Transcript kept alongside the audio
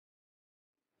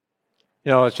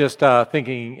I was just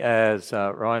thinking as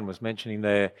Ryan was mentioning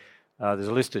there's a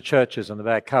list of churches on the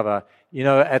back cover.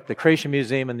 At the Creation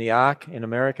Museum and the Ark in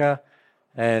America,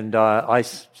 and I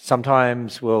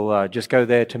sometimes will just go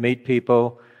there to meet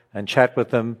people and chat with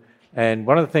them. And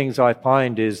one of the things I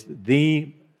find is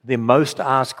the most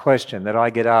asked question that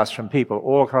I get asked from people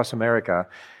all across America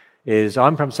is,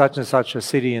 I'm from such and such a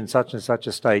city in such and such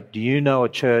a state. Do you know a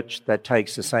church that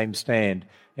takes the same stand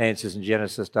Answers in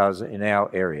Genesis does in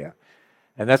our area?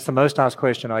 And that's the most asked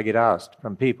question I get asked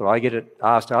from people. I get it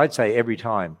asked, I'd say, every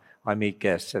time I meet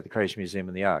guests at the Creation Museum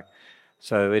and the Ark.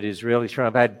 So it is really true.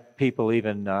 I've had people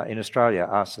even in Australia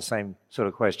ask the same sort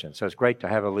of question. So it's great to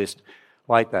have a list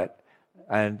like that.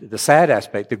 And the sad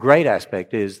aspect, the great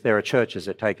aspect is there are churches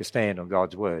that take a stand on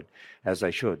God's word, as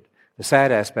they should. The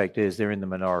sad aspect is they're in the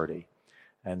minority,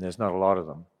 and there's not a lot of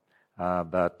them.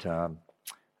 But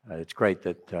it's great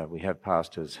that we have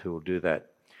pastors who will do that.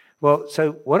 Well,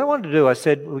 so what I wanted to do, I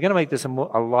said we're going to make this a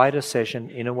lighter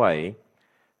session in a way,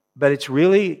 but it's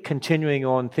really continuing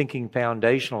on thinking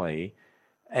foundationally.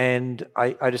 And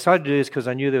I decided to do this because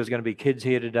I knew there was going to be kids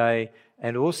here today,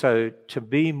 and also to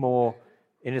be more,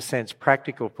 in a sense,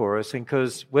 practical for us. And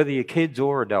because whether you're kids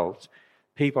or adults,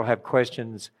 people have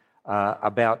questions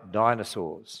about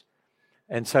dinosaurs.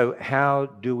 And so how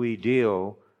do we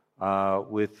deal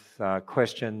with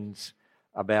questions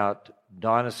about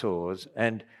dinosaurs?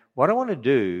 And what I want to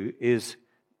do is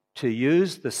to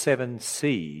use the 7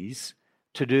 C's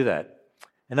to do that.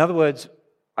 In other words,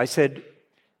 I said,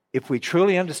 if we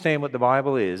truly understand what the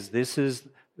Bible is, this is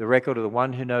the record of the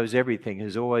one who knows everything,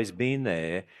 who's always been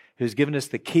there, who's given us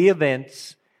the key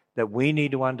events that we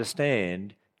need to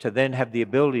understand to then have the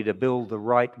ability to build the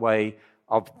right way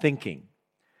of thinking.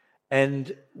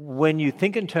 And when you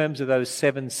think in terms of those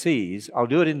 7 C's, I'll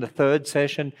do it in the third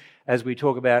session as we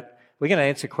talk about, we're going to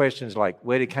answer questions like,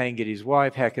 where did Cain get his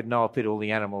wife? How could Noah fit all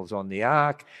the animals on the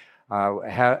ark?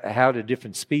 How do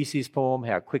different species form?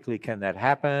 How quickly can that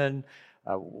happen?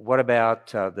 What about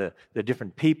the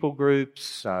different people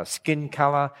groups, skin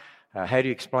color? How do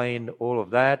you explain all of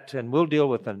that? And we'll deal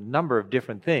with a number of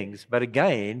different things. But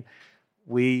again,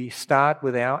 we start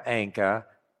with our anchor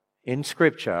in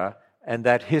Scripture and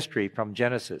that history from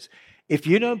Genesis. If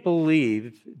you don't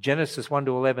believe Genesis 1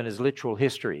 to 11 is literal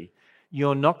history,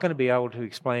 you're not going to be able to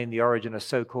explain the origin of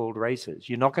so-called races.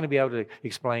 You're not going to be able to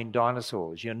explain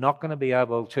dinosaurs. You're not going to be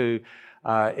able to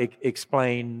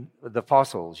explain the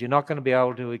fossils. You're not going to be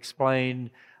able to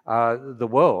explain the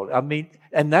world. I mean,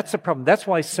 and that's the problem. That's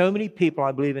why so many people,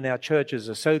 I believe, in our churches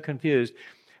are so confused.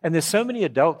 And there's so many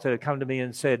adults that have come to me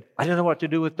and said, I don't know what to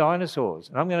do with dinosaurs.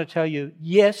 And I'm going to tell you,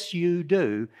 yes, you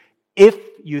do, if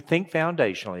you think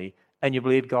foundationally and you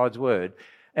believe God's word.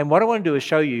 And what I want to do is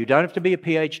show you don't have to be a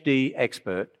PhD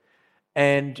expert.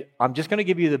 And I'm just going to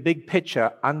give you the big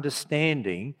picture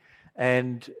understanding.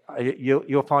 And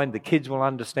you'll find the kids will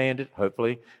understand it,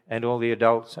 hopefully, and all the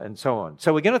adults and so on.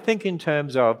 So we're going to think in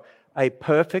terms of a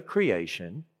perfect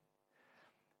creation,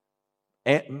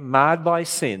 marred by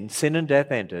sin and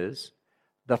death enters,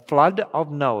 the flood of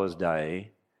Noah's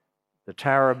day, the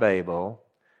Tower of Babel,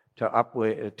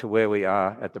 to where we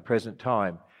are at the present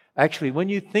time. Actually, when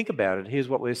you think about it, here's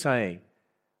what we're saying.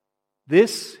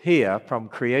 This here, from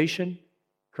creation,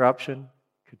 corruption,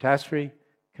 catastrophe,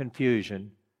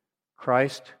 confusion,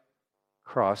 Christ,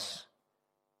 cross,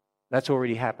 that's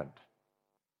already happened.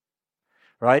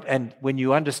 Right? And when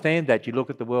you understand that, you look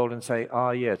at the world and say,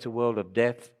 oh yeah, it's a world of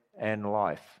death and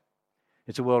life.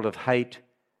 It's a world of hate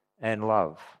and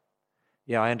love.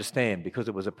 Yeah, I understand, because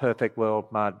it was a perfect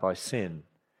world marred by sin.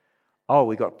 Oh,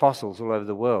 we got fossils all over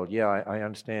the world. Yeah, I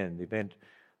understand the event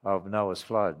of Noah's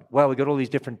flood. Well, we got all these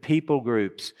different people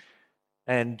groups.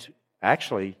 And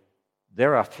actually,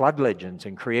 there are flood legends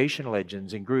and creation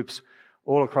legends in groups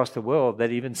all across the world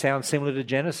that even sound similar to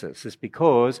Genesis. It's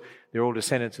because they're all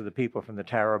descendants of the people from the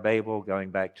Tower of Babel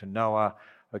going back to Noah.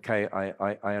 Okay,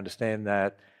 I understand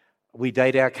that. We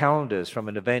date our calendars from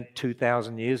an event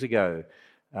 2,000 years ago,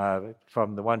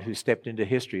 from the one who stepped into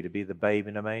history to be the babe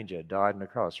in a manger, died on a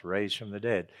cross, raised from the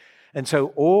dead. And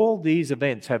so all these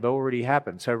events have already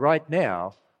happened. So right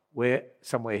now, we're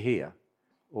somewhere here,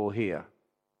 or here,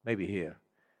 maybe here,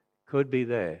 could be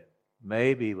there,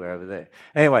 maybe we're over there.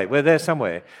 Anyway, we're there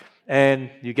somewhere, and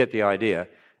you get the idea.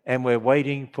 And we're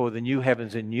waiting for the new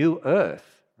heavens and new earth,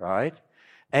 right?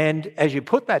 And as you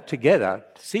put that together,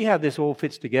 see how this all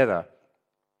fits together.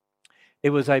 It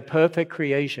was a perfect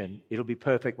creation. It'll be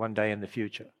perfect one day in the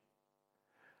future.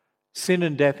 Sin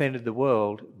and death entered the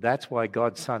world. That's why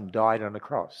God's Son died on the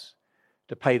cross,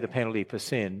 to pay the penalty for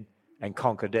sin and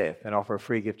conquer death and offer a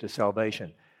free gift of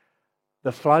salvation.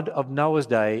 The flood of Noah's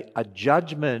day, a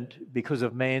judgment because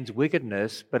of man's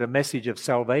wickedness, but a message of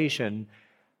salvation.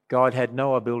 God had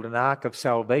Noah build an ark of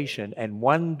salvation, and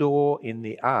one door in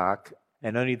the ark,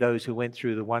 and only those who went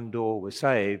through the one door were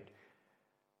saved.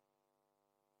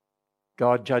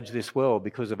 God judged this world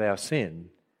because of our sin,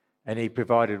 and he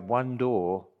provided one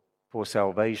door for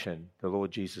salvation, the Lord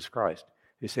Jesus Christ,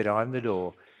 who said, I'm the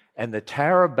door. And the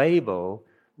Tower of Babel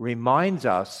reminds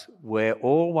us we're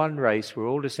all one race, we're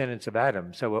all descendants of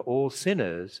Adam, so we're all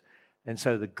sinners, and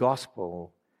so the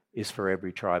gospel is for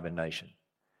every tribe and nation.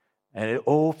 And it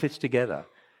all fits together.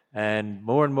 And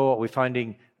more we're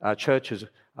finding churches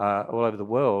all over the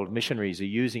world, missionaries are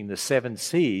using the 7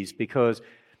 C's because,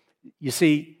 you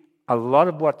see, a lot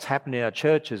of what's happened in our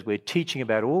churches, we're teaching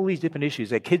about all these different issues.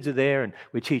 Their kids are there and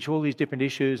we teach all these different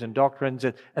issues and doctrines,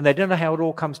 and they don't know how it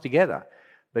all comes together.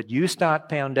 But you start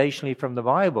foundationally from the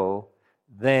Bible,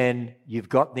 then you've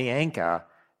got the anchor,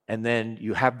 and then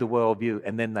you have the worldview,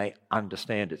 and then they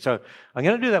understand it. So I'm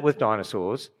going to do that with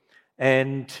dinosaurs.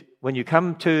 And when you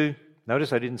come to,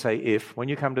 notice I didn't say if, when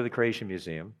you come to the Creation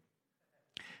Museum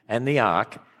and the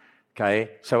Ark,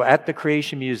 okay, so at the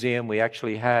Creation Museum we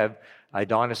actually have a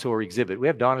dinosaur exhibit. We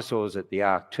have dinosaurs at the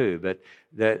Ark too, but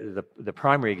the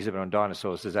primary exhibit on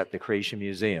dinosaurs is at the Creation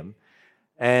Museum.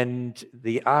 And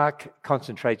the Ark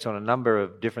concentrates on a number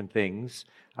of different things,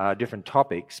 different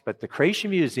topics, but the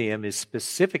Creation Museum is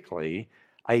specifically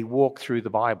a walk through the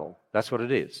Bible. That's what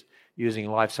it is, using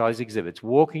life-size exhibits,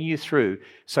 walking you through.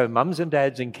 So mums and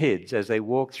dads and kids, as they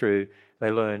walk through,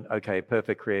 they learn, okay,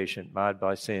 perfect creation, marred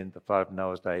by sin, the flood of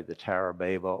Noah's day, the Tower of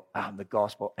Babel, the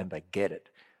gospel, and they get it.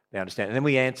 They understand. And then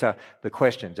we answer the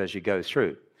questions as you go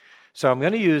through. So I'm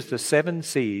going to use the 7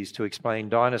 C's to explain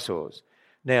dinosaurs.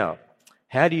 Now,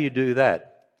 how do you do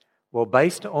that? Well,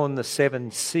 based on the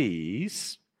 7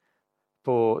 C's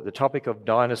for the topic of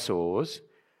dinosaurs,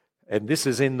 and this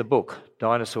is in the book,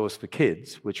 Dinosaurs for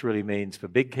Kids, which really means for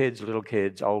big kids, little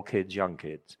kids, old kids, young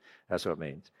kids. That's what it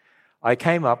means. I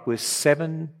came up with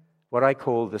 7, what I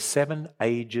call the 7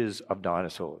 ages of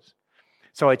dinosaurs.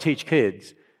 So I teach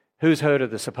kids, who's heard of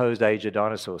the supposed age of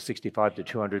dinosaurs, 65 to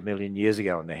 200 million years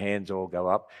ago, and their hands all go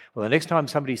up? Well, the next time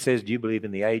somebody says, do you believe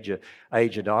in the age of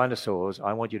dinosaurs,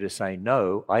 I want you to say,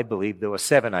 no, I believe there were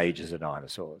 7 ages of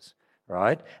dinosaurs,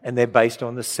 right? And they're based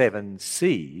on the 7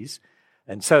 C's.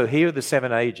 And so here are the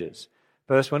 7 ages.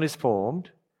 First one is formed,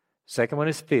 second one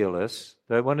is fearless,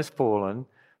 third one is fallen,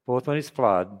 fourth one is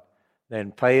flood,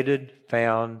 then faded,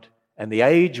 found, and the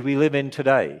age we live in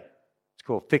today, it's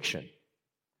called fiction,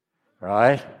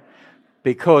 right?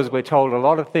 Because we're told a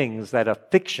lot of things that are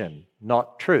fiction,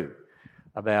 not true,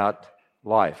 about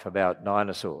life, about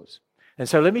dinosaurs. And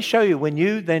so let me show you, when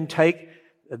you then take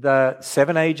the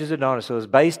 7 ages of dinosaurs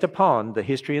based upon the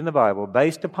history in the Bible,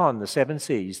 based upon the 7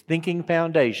 C's, thinking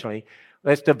foundationally,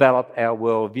 let's develop our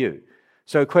worldview.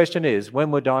 So the question is,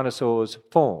 when were dinosaurs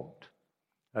formed?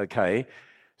 Okay,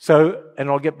 so, and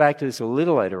I'll get back to this a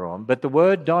little later on, but the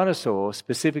word dinosaur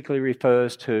specifically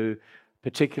refers to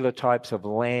particular types of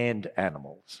land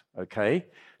animals, okay?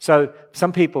 So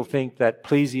some people think that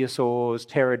plesiosaurs,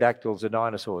 pterodactyls are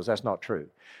dinosaurs. That's not true.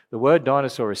 The word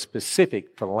dinosaur is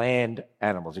specific for land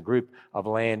animals, a group of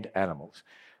land animals.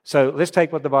 So let's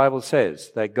take what the Bible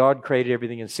says, that God created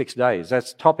everything in 6 days.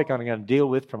 That's a topic I'm going to deal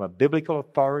with from a biblical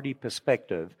authority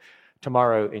perspective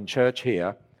tomorrow in church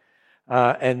here.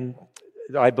 And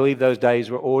I believe those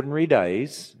days were ordinary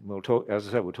days. We'll talk, as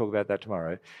I said, we'll talk about that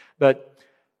tomorrow. But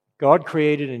God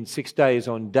created in 6 days.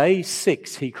 On day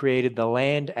 6, he created the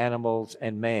land animals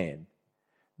and man.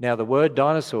 Now, the word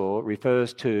dinosaur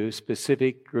refers to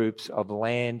specific groups of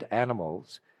land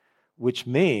animals, which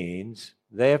means,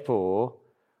 therefore,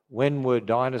 when were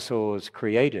dinosaurs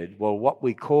created? Well, what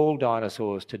we call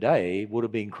dinosaurs today would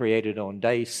have been created on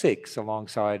day 6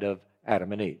 alongside of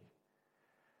Adam and Eve.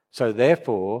 So,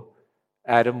 therefore,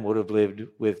 Adam would have lived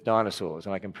with dinosaurs,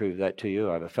 and I can prove that to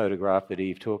you. I have a photograph that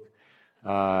Eve took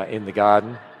in the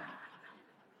garden.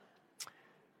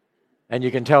 And you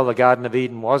can tell the Garden of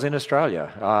Eden was in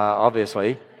Australia,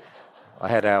 obviously. I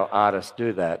had our artists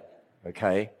do that,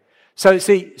 okay? So,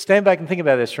 see, stand back and think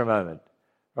about this for a moment,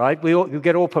 right? You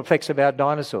get all perplexed about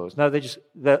dinosaurs. No,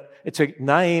 it's a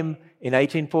name in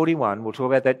 1841. We'll talk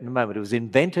about that in a moment. It was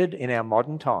invented in our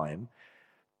modern time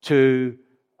to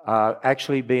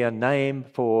actually be a name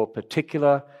for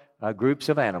particular groups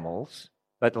of animals,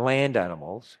 but land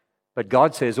animals. But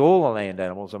God says all the land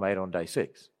animals are made on day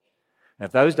 6. And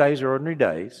if those days are ordinary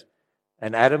days,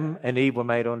 and Adam and Eve were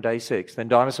made on day 6, then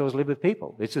dinosaurs live with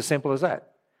people. It's as simple as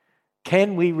that.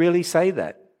 Can we really say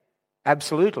that?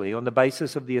 Absolutely, on the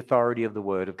basis of the authority of the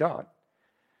Word of God.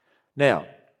 Now,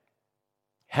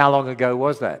 how long ago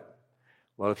was that?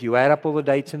 Well, if you add up all the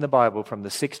dates in the Bible from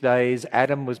the 6 days,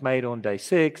 Adam was made on day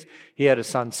 6. He had a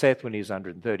son, Seth, when he was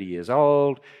 130 years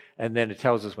old. And then it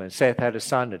tells us when Seth had a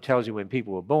son. It tells you when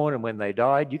people were born and when they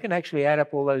died. You can actually add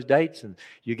up all those dates, and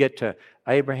you get to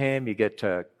Abraham, you get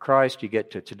to Christ, you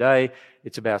get to today.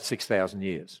 It's about 6,000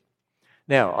 years.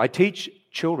 Now, I teach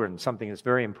children something that's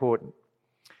very important,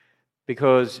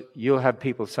 because you'll have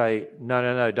people say,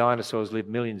 no, dinosaurs lived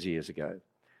millions of years ago.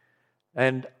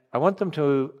 And I want them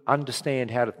to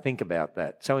understand how to think about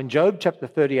that. So in Job chapter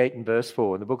 38 and verse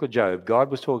 4, in the book of Job,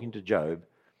 God was talking to Job,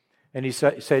 and he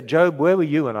said, Job, where were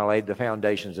you when I laid the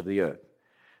foundations of the earth?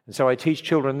 And so I teach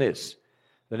children this.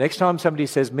 The next time somebody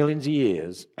says millions of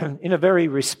years, in a very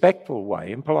respectful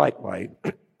way, in polite way,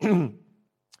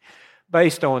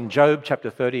 based on Job chapter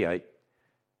 38,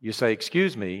 you say,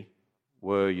 excuse me,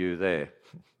 were you there?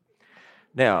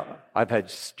 Now, I've had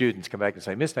students come back and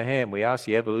say, Mr. Ham, we asked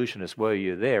the evolutionists, were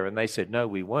you there? And they said, no,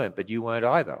 we weren't, but you weren't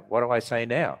either. What do I say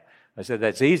now? I said,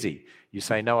 that's easy. You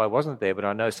say, no, I wasn't there, but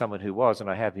I know someone who was, and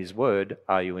I have his word.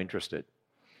 Are you interested?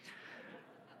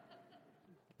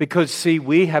 Because, see,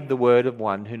 we have the word of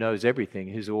one who knows everything,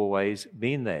 who's always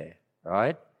been there,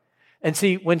 right? And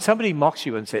see, when somebody mocks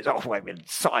you and says, oh, wait a minute,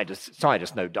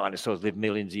 scientists know dinosaurs lived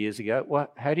millions of years ago.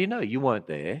 Well, how do you know? You weren't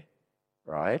there,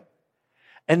 right?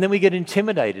 And then we get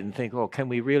intimidated and think, oh, can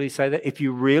we really say that? If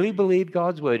you really believe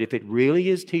God's word, if it really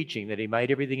is teaching that he made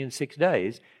everything in 6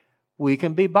 days, we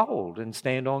can be bold and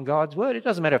stand on God's word. It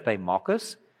doesn't matter if they mock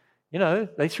us. You know,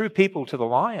 they threw people to the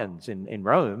lions in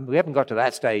Rome. We haven't got to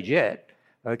that stage yet,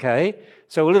 okay?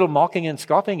 So a little mocking and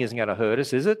scoffing isn't going to hurt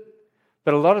us, is it?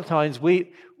 But a lot of times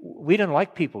we don't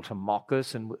like people to mock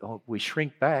us, and we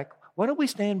shrink back. Why don't we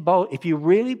stand bold? If you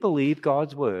really believe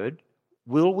God's word,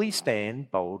 will we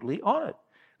stand boldly on it,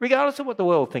 regardless of what the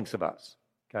world thinks of us,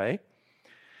 okay?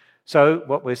 So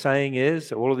what we're saying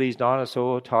is all of these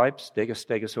dinosaur types,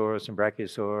 Stegosaurus and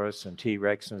Brachiosaurus and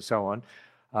T-Rex and so on,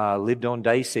 lived on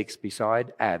day 6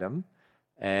 beside Adam.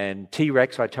 And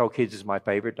T-Rex, I tell kids, is my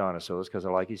favorite dinosaurs because I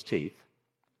like his teeth.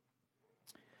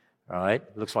 All right?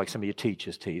 Looks like some of your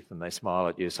teachers' teeth, and they smile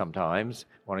at you sometimes,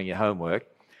 wanting your homework.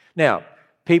 Now,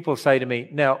 people say to me,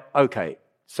 now, okay,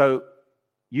 so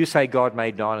you say God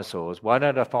made dinosaurs. Why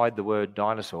don't I find the word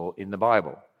dinosaur in the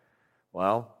Bible?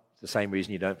 Well, it's the same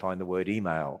reason you don't find the word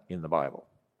email in the Bible,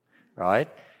 right?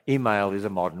 Email is a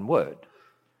modern word,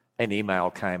 and email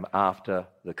came after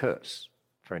the curse.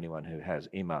 For anyone who has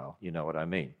email, you know what I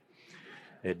mean.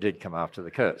 It did come after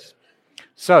the curse.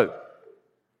 So,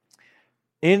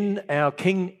 in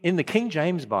the King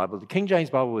James Bible, the King James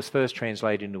Bible was first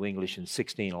translated into English in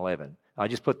 1611. I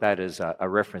just put that as a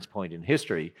reference point in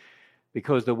history,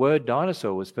 because the word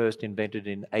dinosaur was first invented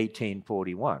in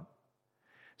 1841.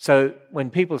 So when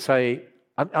people say,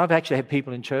 I've actually had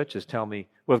people in churches tell me,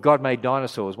 well, if God made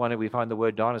dinosaurs, why don't we find the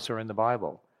word dinosaur in the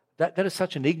Bible? That is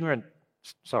such an ignorant,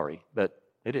 sorry, but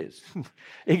it is,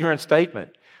 ignorant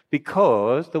statement,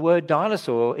 because the word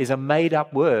dinosaur is a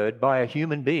made-up word by a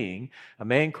human being, a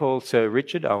man called Sir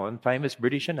Richard Owen, famous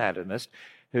British anatomist,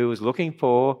 who was looking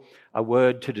for a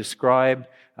word to describe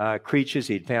creatures.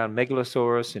 He'd found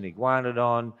Megalosaurus and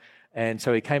Iguanodon, and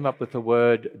so he came up with the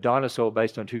word dinosaur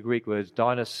based on 2 Greek words,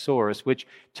 Dinosaurus, which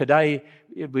today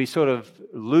we sort of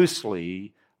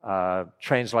loosely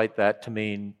translate that to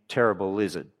mean terrible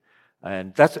lizard.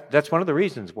 And that's one of the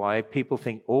reasons why people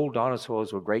think all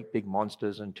dinosaurs were great big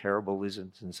monsters and terrible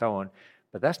lizards and so on.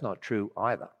 But that's not true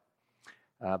either,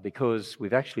 because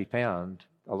we've actually found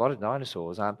a lot of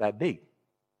dinosaurs aren't that big.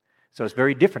 So it's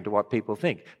very different to what people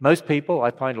think. Most people,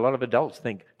 I find a lot of adults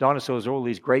think dinosaurs are all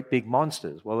these great big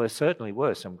monsters. Well, there certainly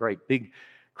were some great big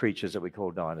creatures that we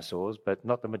call dinosaurs, but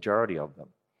not the majority of them.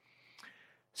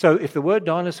 So if the word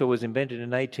dinosaur was invented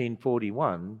in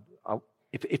 1841,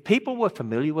 if people were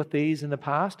familiar with these in the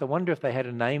past, I wonder if they had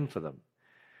a name for them.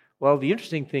 Well, the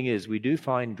interesting thing is we do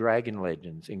find dragon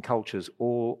legends in cultures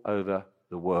all over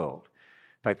the world.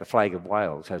 In fact, the flag of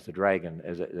Wales has the dragon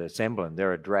as a emblem.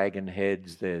 There are dragon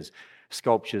heads. There's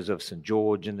sculptures of St.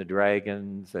 George and the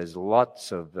dragons. There's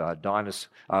lots of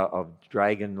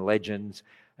dragon legends.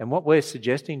 And what we're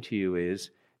suggesting to you is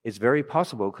it's very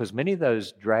possible, because many of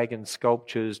those dragon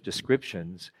sculptures,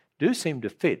 descriptions, do seem to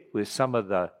fit with some of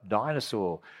the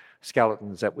dinosaur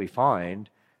skeletons that we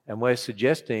find. And we're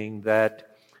suggesting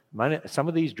that some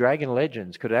of these dragon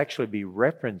legends could actually be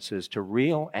references to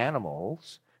real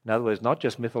animals. In other words, not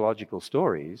just mythological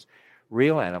stories,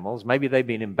 real animals. Maybe they've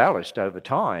been embellished over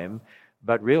time,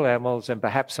 but real animals, and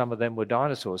perhaps some of them were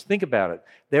dinosaurs. Think about it.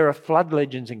 There are flood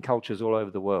legends in cultures all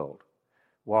over the world.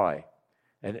 Why?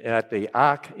 And at the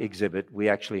Ark exhibit, we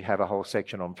actually have a whole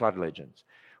section on flood legends.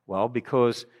 Well,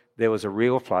 because there was a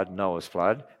real flood, Noah's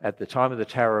flood. At the time of the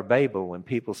Tower of Babel, when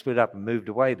people split up and moved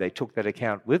away, they took that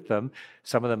account with them.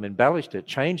 Some of them embellished it,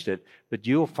 changed it. But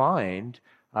you'll find,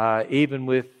 even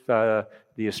with the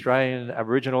Australian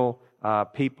Aboriginal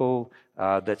people,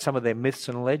 that some of their myths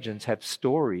and legends have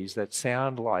stories that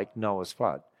sound like Noah's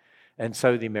flood. And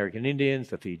so the American Indians,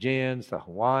 the Fijians, the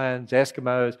Hawaiians,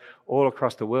 Eskimos, all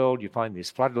across the world, you find these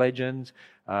flood legends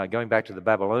going back to the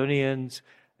Babylonians.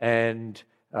 And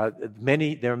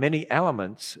there are many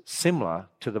elements similar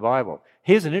to the Bible.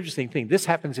 Here's an interesting thing. This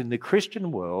happens in the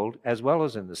Christian world as well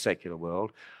as in the secular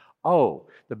world. Oh,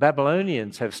 the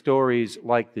Babylonians have stories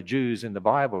like the Jews in the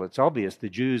Bible. It's obvious the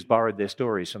Jews borrowed their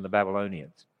stories from the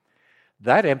Babylonians.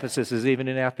 That emphasis is even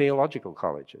in our theological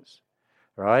colleges,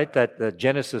 right? That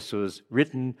Genesis was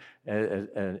written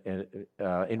in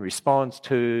response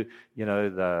to,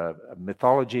 the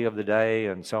mythology of the day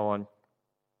and so on.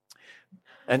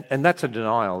 And that's a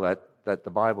denial that the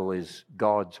Bible is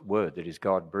God's word, that is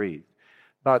God-breathed.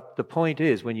 But the point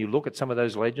is, when you look at some of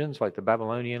those legends, like the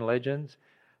Babylonian legends,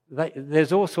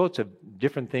 there's all sorts of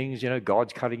different things,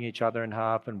 gods cutting each other in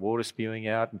half and water spewing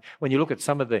out. And when you look at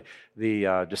some of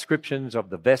the descriptions of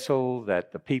the vessel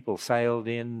that the people sailed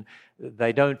in,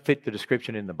 they don't fit the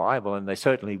description in the Bible, and they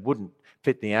certainly wouldn't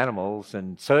fit the animals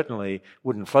and certainly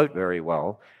wouldn't float very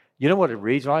well. You know what it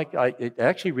reads like? It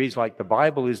actually reads like the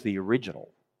Bible is the original,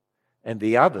 and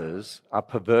the others are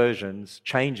perversions,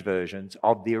 change versions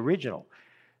of the original.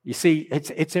 You see,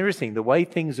 it's interesting. The way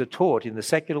things are taught in the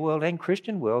secular world and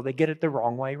Christian world, they get it the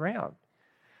wrong way round.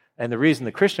 And the reason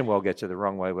the Christian world gets it the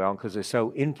wrong way round because they're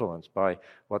so influenced by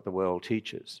what the world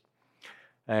teaches.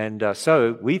 And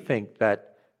so we think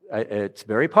that it's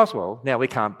very possible. Now, we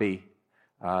can't be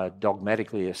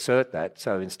dogmatically assert that.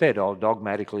 So instead, I'll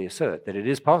dogmatically assert that it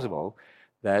is possible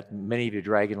that many of your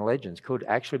dragon legends could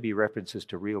actually be references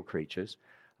to real creatures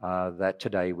that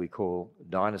today we call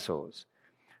dinosaurs.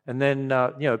 And then,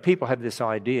 people have this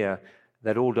idea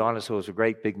that all dinosaurs are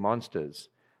great big monsters.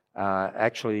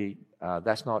 Actually,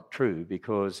 that's not true,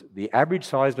 because the average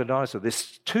size of a dinosaur,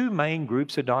 there's two main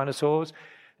groups of dinosaurs,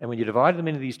 and when you divide them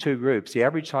into these two groups, the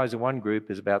average size of one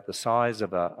group is about the size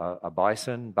of a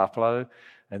bison, buffalo,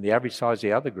 and the average size of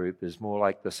the other group is more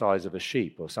like the size of a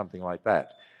sheep or something like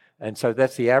that. And so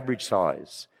that's the average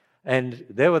size. And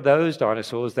there were those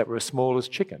dinosaurs that were as small as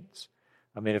chickens.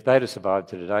 I mean, if they'd have survived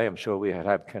to today, I'm sure we'd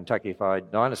have Kentucky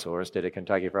Fried Dinosaur instead of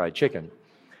Kentucky Fried Chicken.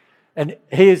 And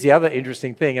here's the other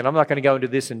interesting thing, and I'm not going to go into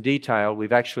this in detail.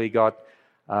 We've actually got,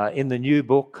 in the new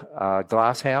book,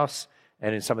 Glasshouse,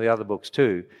 and in some of the other books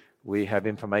too, we have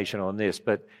information on this.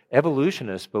 But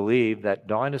evolutionists believe that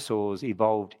dinosaurs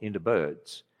evolved into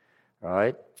birds,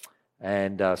 right?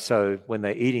 And so when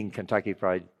they're eating Kentucky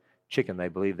Fried Chicken, they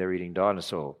believe they're eating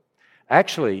dinosaur.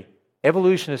 Actually,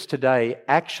 evolutionists today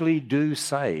actually do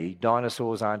say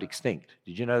dinosaurs aren't extinct.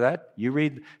 Did you know that? You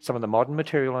read some of the modern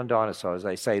material on dinosaurs,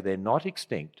 they say they're not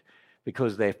extinct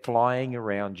because they're flying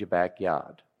around your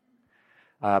backyard.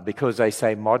 Because they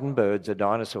say modern birds are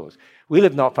dinosaurs. We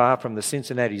live not far from the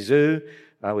Cincinnati Zoo,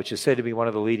 which is said to be one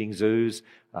of the leading zoos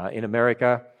in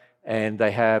America, and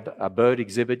they have a bird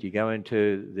exhibit. You go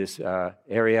into this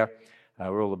area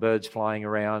where all the birds flying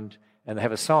around, and they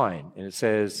have a sign, and it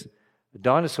says, "The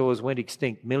dinosaurs went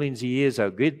extinct millions of years ago,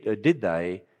 did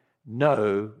they?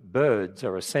 No, birds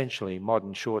are essentially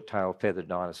modern short-tailed feathered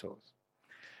dinosaurs."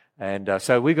 And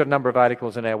so we've got a number of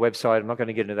articles on our website. I'm not going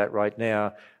to get into that right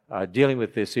now, dealing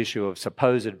with this issue of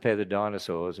supposed feathered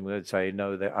dinosaurs. And we would say,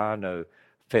 no, there are no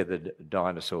feathered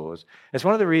dinosaurs. It's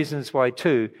one of the reasons why,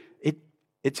 too,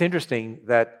 it's interesting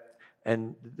that,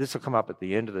 and this will come up at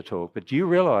the end of the talk, but do you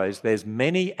realize there's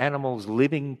many animals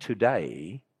living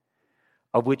today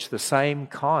of which the same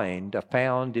kind are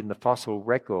found in the fossil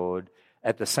record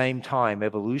at the same time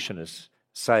evolutionists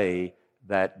say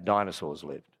that dinosaurs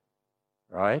lived,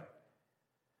 right?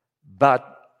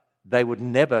 But they would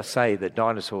never say that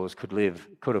dinosaurs could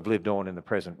have lived on in the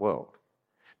present world,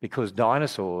 because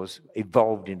dinosaurs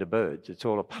evolved into birds. It's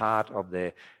all a part of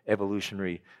their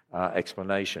evolutionary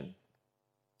explanation.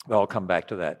 Well, I'll come back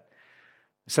to that.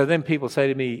 So then people say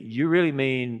to me, you really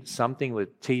mean something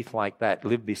with teeth like that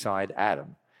lived beside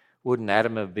Adam? Wouldn't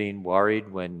Adam have been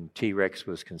worried when T-Rex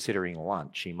was considering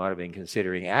lunch? He might have been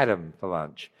considering Adam for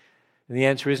lunch. And the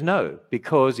answer is no,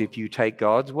 because if you take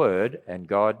God's word, and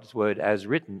God's word as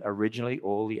written, originally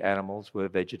all the animals were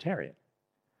vegetarian.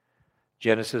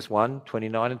 Genesis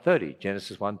 1:29 and 30.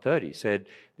 Genesis 1:30 said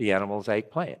the animals ate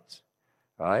plants,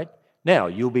 right? Now,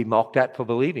 you'll be mocked at for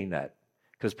believing that,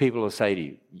 because people will say to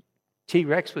you,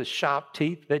 T-Rex with sharp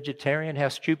teeth, vegetarian, how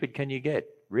stupid can you get?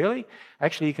 Really?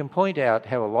 Actually, you can point out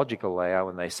how illogical they are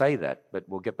when they say that, but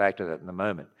we'll get back to that in a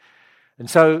moment. And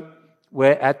so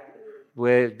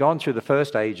we're gone through the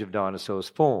first age of dinosaurs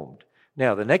formed.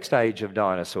 Now, the next age of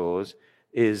dinosaurs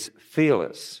is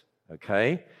fearless,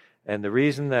 okay? And the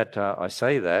reason that I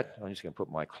say that, I'm just going to put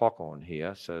my clock on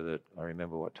here so that I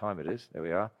remember what time it is. There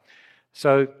we are.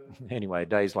 So, anyway, a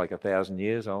day's like 1,000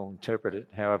 years. I'll interpret it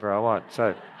however I want.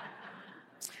 So,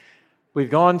 we've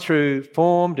gone through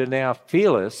formed and now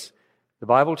fearless. The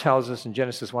Bible tells us in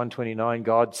Genesis 1:29,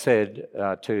 God said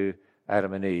to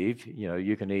Adam and Eve,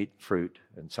 you can eat fruit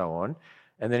and so on.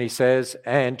 And then he says,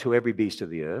 and to every beast of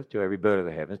the earth, to every bird of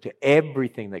the heavens, to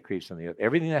everything that creeps on the earth,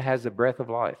 everything that has the breath of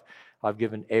life, I've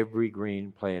given every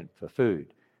green plant for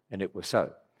food. And it was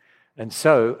so. And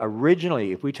so,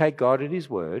 originally, if we take God at his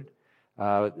word,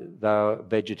 they're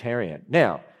vegetarian.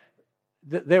 Now,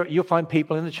 you'll find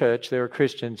people in the church, there are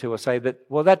Christians who will say that,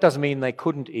 well, that doesn't mean they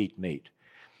couldn't eat meat.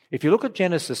 If you look at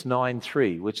Genesis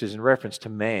 9:3, which is in reference to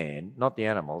man, not the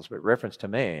animals, but reference to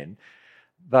man,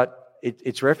 but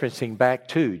it's referencing back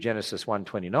to Genesis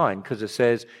 1:29, because it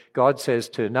says, God says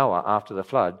to Noah after the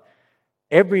flood,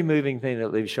 every moving thing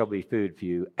that lives shall be food for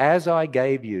you, as I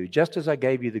gave you, just as I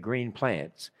gave you the green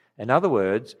plants. In other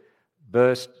words,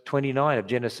 verse 29 of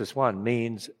Genesis 1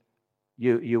 means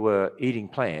you were eating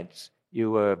plants,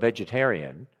 you were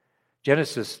vegetarian.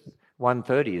 Genesis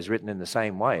 1:30 is written in the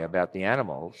same way about the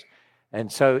animals.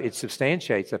 And so it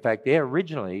substantiates the fact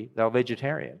originally they were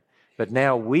vegetarian. But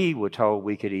now we were told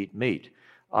we could eat meat.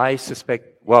 I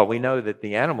suspect, we know that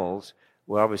the animals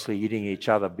were obviously eating each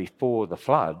other before the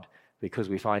flood because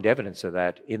we find evidence of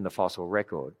that in the fossil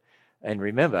record. And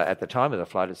remember, at the time of the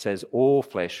flood, it says all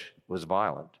flesh was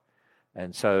violent.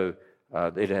 And so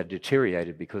it had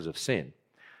deteriorated because of sin.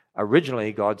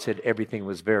 Originally, God said everything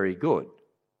was very good.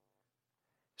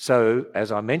 So,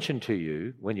 as I mentioned to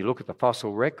you, when you look at the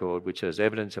fossil record, which has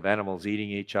evidence of animals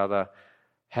eating each other,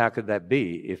 how could that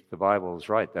be if the Bible is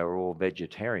right? They were all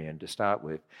vegetarian to start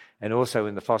with. And also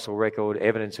in the fossil record,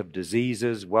 evidence of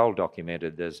diseases, well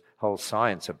documented. There's whole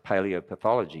science of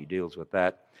paleopathology deals with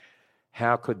that.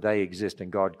 How could they exist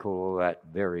and God call all that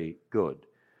very good?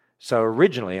 So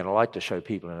originally, and I like to show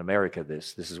people in America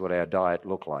this is what our diet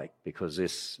looked like, because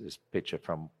this is a picture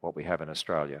from what we have in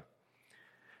Australia.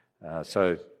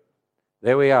 So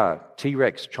there we are,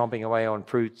 T-Rex chomping away on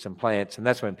fruits and plants, and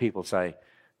that's when people say,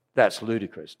 that's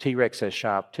ludicrous. T-Rex has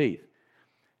sharp teeth.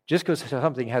 Just because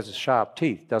something has sharp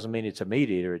teeth doesn't mean it's a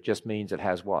meat eater. It just means it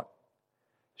has what?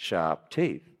 Sharp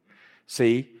teeth.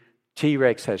 See,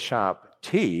 T-Rex has sharp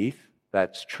teeth.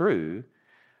 That's true.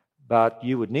 But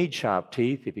you would need sharp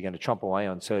teeth if you're going to chomp away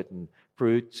on certain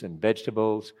fruits and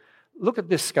vegetables. Look at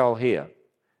this skull here.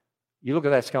 You look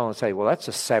at that skull and say, well, that's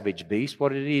a savage beast.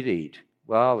 What did it eat?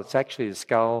 Well, it's actually the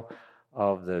skull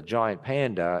of the giant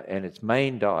panda, and its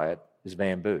main diet is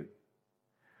bamboo.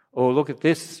 Or look at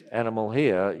this animal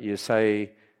here. You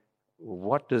say,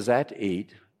 what does that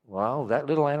eat? Well, that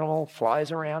little animal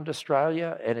flies around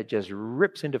Australia and it just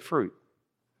rips into fruit.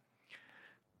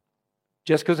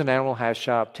 Just because an animal has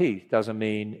sharp teeth doesn't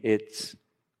mean it's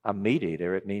a meat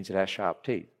eater. It means it has sharp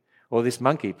teeth. Or this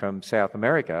monkey from South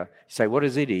America, you say, what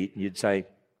does it eat? And you'd say,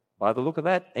 by the look of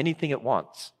that, anything it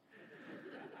wants.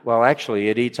 Well, actually,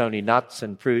 it eats only nuts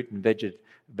and fruit and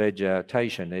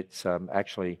vegetation. It's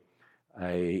actually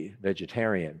a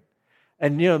vegetarian.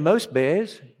 And most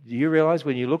bears, do you realize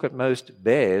when you look at most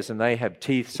bears and they have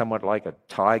teeth somewhat like a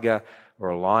tiger or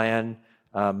a lion,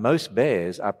 most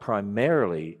bears are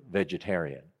primarily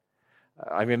vegetarian.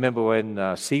 I remember when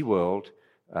SeaWorld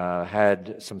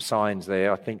had some signs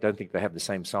there. Don't think they have the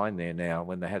same sign there now,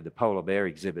 when they had the polar bear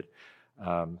exhibit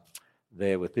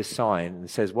there with this sign. And it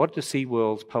says, what do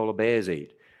SeaWorld's polar bears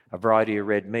eat? A variety of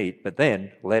red meat, but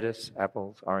then lettuce,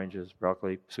 apples, oranges,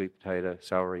 broccoli, sweet potato,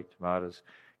 celery, tomatoes,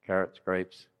 carrots,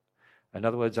 grapes. In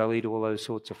other words, they'll eat all those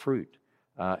sorts of fruit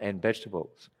and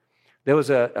vegetables. There was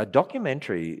a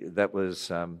documentary that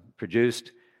was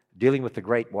produced dealing with the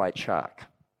great white shark,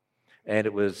 and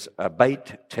it was a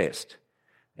bait test.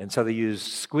 And so they used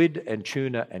squid and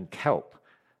tuna and kelp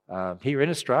here in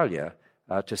Australia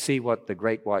to see what the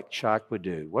great white shark would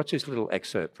do. Watch this little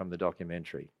excerpt from the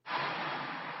documentary.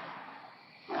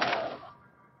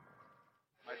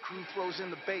 My crew throws in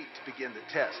the bait to begin the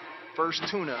test. First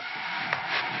tuna,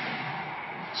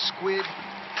 squid,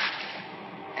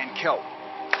 and kelp.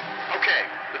 Okay,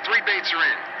 the 3 baits are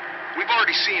in. We've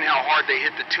already seen how hard they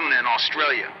hit the tuna in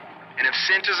Australia. And if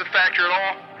scent is a factor at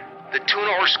all, the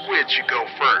tuna or squid should go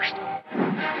first.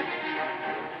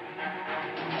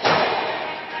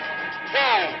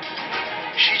 Whoa!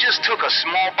 She just took a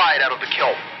small bite out of the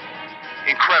kelp.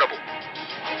 Incredible.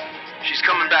 She's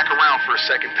coming back around for a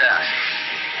second pass.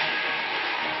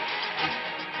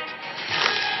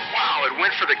 Wow, now it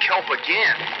went for the kelp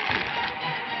again.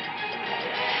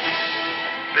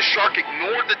 The shark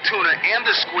ignored the tuna and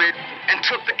the squid and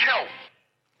took the kelp.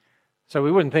 So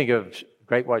we wouldn't think of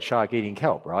great white shark eating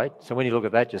kelp, right? So when you look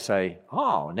at that, you say,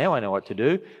 oh, now I know what to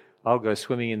do. I'll go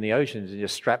swimming in the oceans and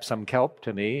just strap some kelp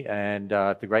to me, and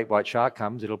if the great white shark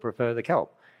comes, it'll prefer the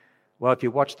kelp. Well, if you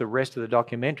watch the rest of the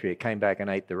documentary, it came back and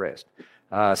ate the rest.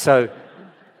 So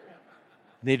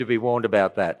need to be warned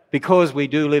about that, because we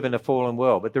do live in a fallen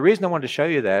world. But the reason I want to show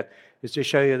you that is to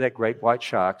show you that great white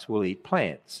sharks will eat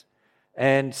plants.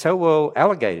 And so will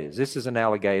alligators. This is an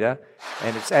alligator,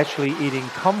 and it's actually eating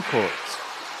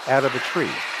kumquats out of a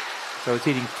tree. So it's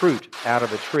eating fruit out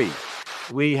of a tree.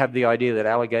 We have the idea that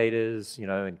alligators,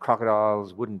 and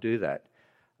crocodiles wouldn't do that,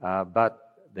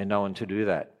 but they're known to do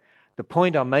that. The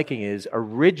point I'm making is,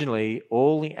 originally,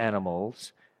 all the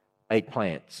animals ate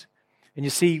plants. And you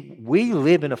see, we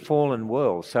live in a fallen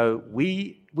world, so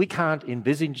we can't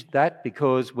envisage that,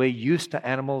 because we're used to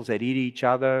animals that eat each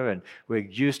other, and we're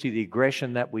used to the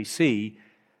aggression that we see,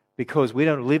 because we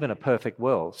don't live in a perfect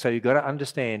world. So you've got to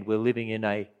understand we're living in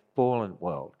a fallen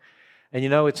world. And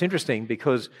it's interesting,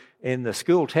 because in the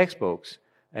school textbooks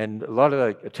and a lot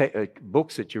of the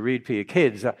books that you read for your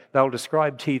kids, they'll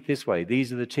describe teeth this way.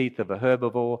 These are the teeth of a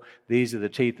herbivore. These are the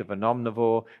teeth of an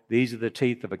omnivore. These are the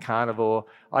teeth of a carnivore.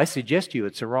 I suggest to you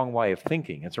it's the wrong way of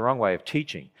thinking. It's the wrong way of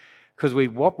teaching. Because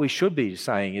what we should be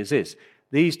saying is this: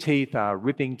 these teeth are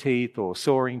ripping teeth, or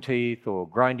sawing teeth, or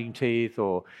grinding teeth,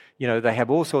 or, they have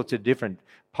all sorts of different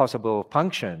possible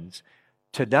functions.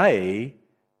 Today,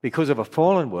 because of a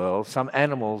fallen world, some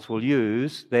animals will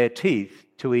use their teeth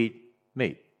to eat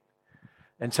meat.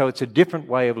 And so it's a different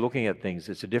way of looking at things.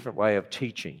 It's a different way of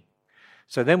teaching.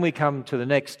 So then we come to the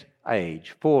next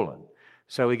age, fallen.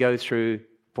 So we go through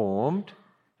formed,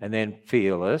 and then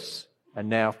fearless, and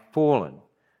now fallen.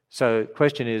 So the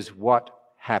question is, what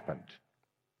happened?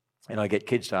 And I get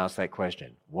kids to ask that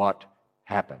question. What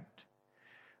happened?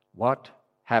 What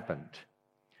happened?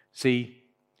 See,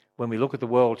 when we look at the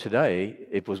world today,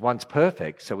 it was once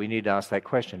perfect, so we need to ask that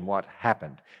question, what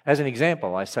happened? As an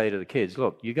example, I say to the kids,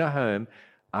 look, you go home,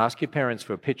 ask your parents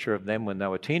for a picture of them when they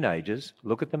were teenagers,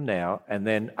 look at them now, and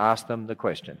then ask them the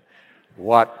question,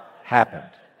 what happened?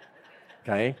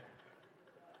 Okay?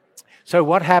 So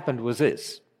what happened was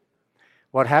this.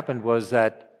 What happened was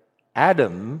that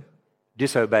Adam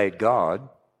disobeyed God,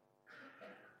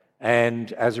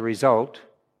 and as a result,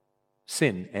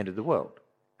 sin entered the world.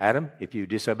 Adam, if you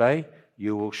disobey,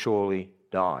 you will surely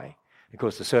die. Of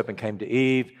course, the serpent came to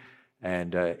Eve,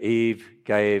 and Eve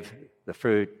gave the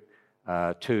fruit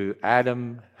to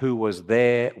Adam, who was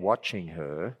there watching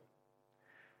her.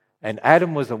 And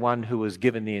Adam was the one who was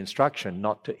given the instruction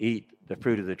not to eat the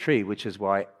fruit of the tree, which is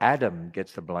why Adam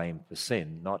gets the blame for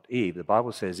sin, not Eve. The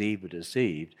Bible says Eve was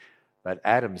deceived, but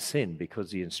Adam sinned because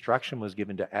the instruction was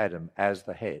given to Adam as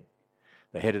the head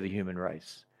of the human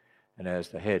race, and as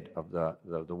the head of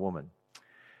the woman.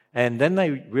 And then they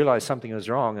realized something was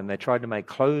wrong, and they tried to make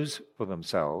clothes for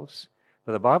themselves.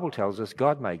 But the Bible tells us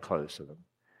God made clothes for them,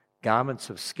 garments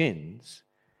of skins,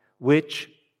 which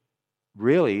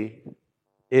really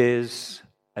is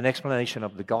an explanation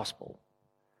of the gospel.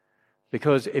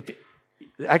 Because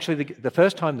the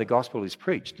first time the gospel is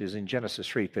preached is in Genesis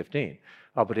 3:15.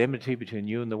 I'll put enmity between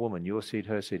you and the woman, your seed,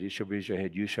 her seed. He shall bruise your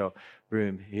head, you shall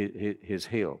bruise his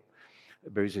heel.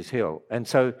 And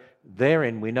so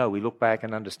therein we know, we look back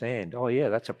and understand, oh yeah,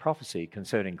 that's a prophecy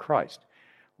concerning Christ.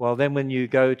 Well, then when you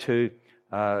go to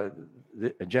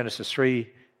Genesis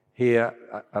 3 here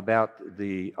about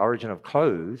the origin of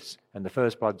clothes and the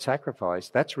first blood sacrifice,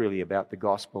 that's really about the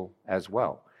gospel as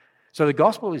well. So the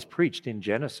gospel is preached in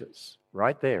Genesis,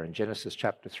 right there in Genesis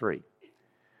chapter 3.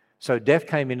 So death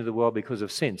came into the world because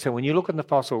of sin. So when you look at the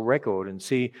fossil record and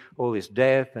see all this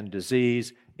death and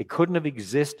disease, it couldn't have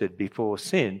existed before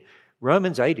sin.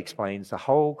 Romans 8 explains the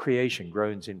whole creation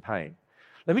groans in pain.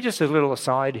 Let me just, a little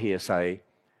aside here, say,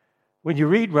 when you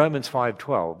read Romans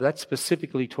 5:12, that's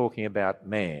specifically talking about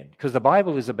man, because the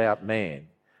Bible is about man.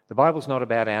 The Bible's not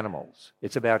about animals.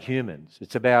 It's about humans.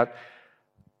 It's about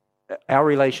our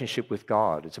relationship with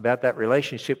God. It's about that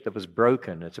relationship that was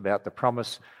broken. It's about the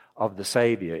promise of the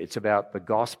Savior. It's about the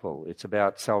gospel. It's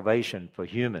about salvation for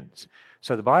humans.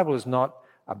 So the Bible is not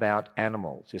about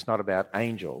animals. It's not about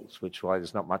angels, which is why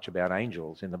there's not much about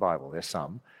angels in the Bible. There's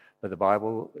some, but the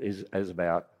Bible is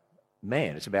about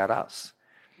man. It's about us.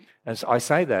 And so I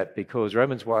say that because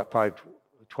Romans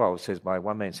 5:12 says, by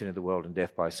one man sin into the world, and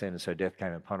death by sin, and so death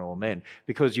came upon all men.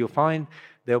 Because you'll find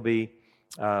there'll be,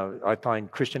 I find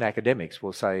Christian academics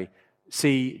will say,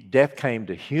 see, death came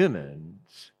to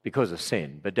humans because of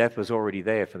sin, but death was already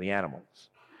there for the animals.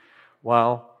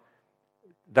 Well,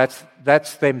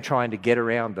 That's them trying to get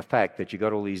around the fact that you've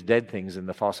got all these dead things in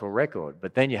the fossil record.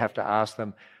 But then you have to ask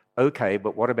them, okay,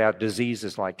 but what about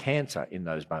diseases like cancer in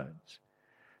those bones?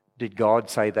 Did God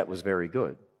say that was very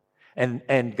good?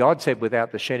 And God said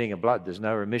without the shedding of blood, there's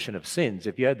no remission of sins.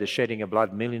 If you had the shedding of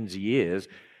blood millions of years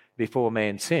before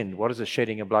man sinned, what has the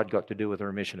shedding of blood got to do with the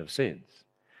remission of sins?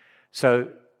 So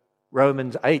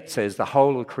Romans 8 says the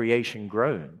whole of creation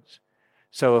groans.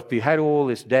 So if you had all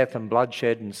this death and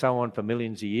bloodshed and so on for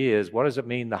millions of years, what does it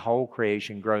mean the whole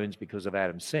creation groans because of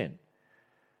Adam's sin?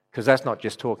 Because that's not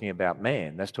just talking about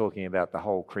man, that's talking about the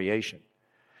whole creation.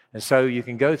 And so you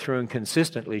can go through and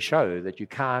consistently show that you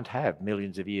can't have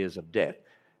millions of years of death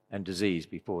and disease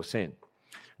before sin.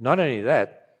 Not only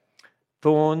that,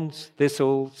 thorns,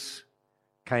 thistles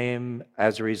came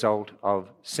as a result of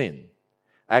sin.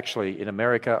 Actually, in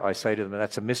America, I say to them,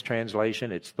 that's a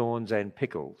mistranslation, it's thorns and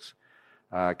pickles.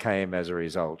 Came as a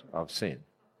result of sin.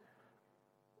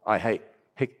 I hate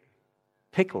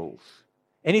pickles.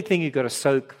 Anything you've got to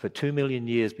soak for 2 million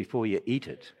years before you eat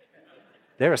it,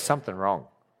 there is something wrong.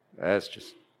 That's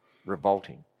just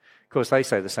revolting. Of course, they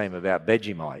say the same about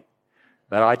Vegemite.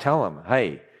 But I tell them,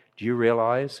 hey, do you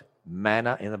realize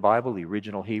manna in the Bible, the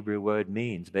original Hebrew word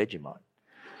means Vegemite?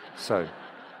 So,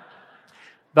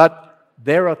 but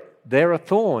there are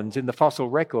thorns in the fossil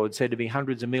record said to be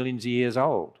hundreds of millions of years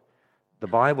old. The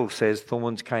Bible says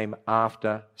thorns came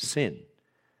after sin.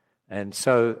 And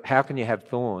so how can you have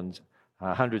thorns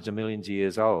hundreds of millions of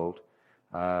years old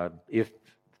if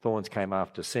thorns came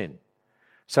after sin?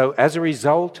 So as a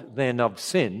result then of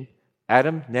sin,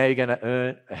 Adam, now you're going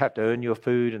to have to earn your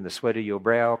food in the sweat of your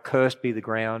brow. Cursed be the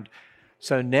ground.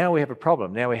 So now we have a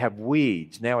problem. Now we have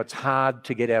weeds. Now it's hard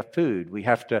to get our food. We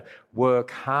have to work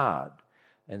hard.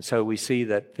 And so we see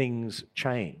that things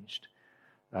changed.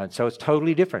 And so it's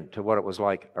totally different to what it was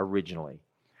like originally.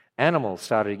 Animals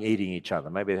started eating each other.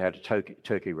 Maybe they had a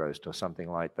turkey roast or something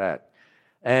like that.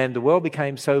 And the world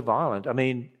became so violent. I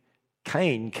mean,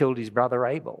 Cain killed his brother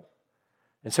Abel.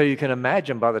 And so you can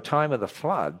imagine by the time of the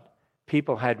flood,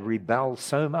 people had rebelled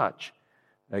so much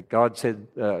that God said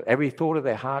every thought of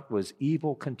their heart was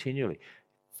evil continually.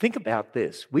 Think about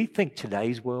this. We think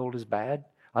today's world is bad.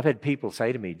 I've had people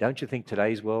say to me, don't you think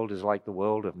today's world is like the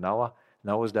world of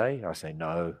Noah's day? I say,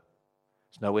 no,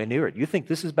 it's nowhere near it. You think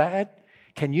this is bad?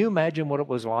 Can you imagine what it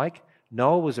was like?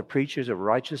 Noah was a preacher of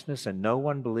righteousness and no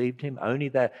one believed him.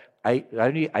 Only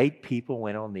 8 people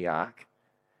went on the ark.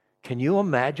 Can you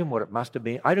imagine what it must have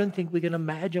been? I don't think we can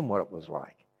imagine what it was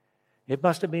like. It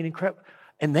must have been incredible.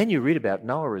 And then you read about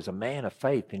Noah as a man of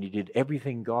faith and he did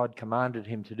everything God commanded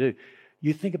him to do.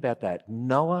 You think about that.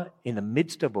 Noah, in the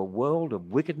midst of a world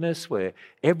of wickedness where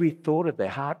every thought of their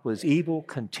heart was evil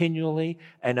continually,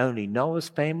 and only Noah's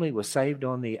family was saved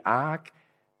on the ark,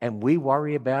 and we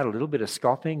worry about a little bit of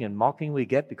scoffing and mocking we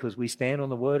get because we stand on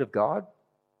the word of God?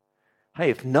 Hey,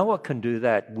 if Noah can do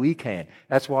that, we can.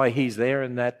 That's why he's there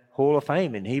in that Hall of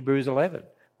Fame in Hebrews 11.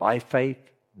 By faith,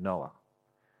 Noah.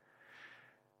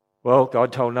 Well,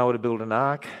 God told Noah to build an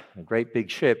ark, a great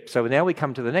big ship. So now we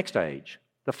come to the next age,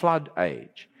 the flood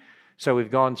age. So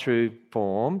we've gone through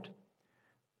formed,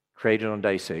 created on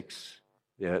day 6,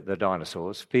 the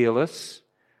dinosaurs, fearless.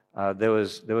 There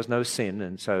was no sin,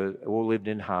 and so all lived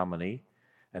in harmony,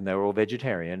 and they were all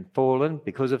vegetarian. Fallen,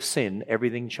 because of sin,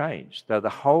 everything changed. So the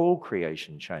whole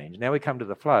creation changed. Now we come to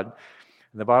the flood,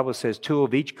 and the Bible says 2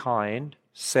 of each kind,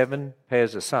 7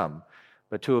 pairs of some,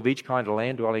 but 2 of each kind of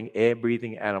land-dwelling,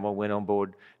 air-breathing animal went on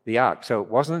board the ark. So it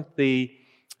wasn't the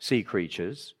sea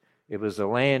creatures, it was the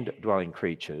land-dwelling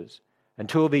creatures, and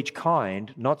 2 of each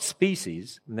kind, not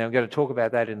species. And then we're going to talk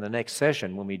about that in the next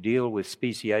session when we deal with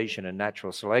speciation and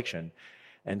natural selection.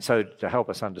 And so to help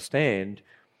us understand,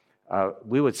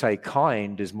 we would say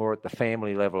kind is more at the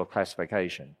family level of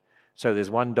classification. So there's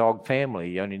one dog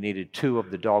family, you only needed 2 of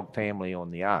the dog family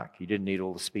on the ark. You didn't need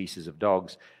all the species of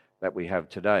dogs that we have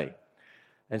today.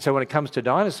 And so when it comes to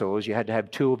dinosaurs, you had to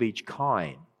have 2 of each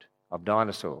kind of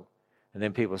dinosaur. And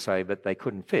then people say, but they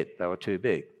couldn't fit, they were too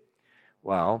big.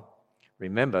 Well,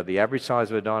 remember, the average size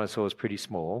of a dinosaur is pretty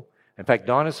small. In fact,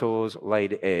 dinosaurs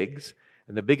laid eggs,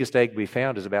 and the biggest egg we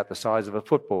found is about the size of a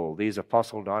football. These are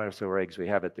fossil dinosaur eggs we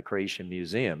have at the Creation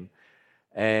Museum.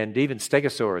 And even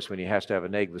Stegosaurus, when he has to have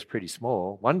an egg, was pretty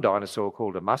small. One dinosaur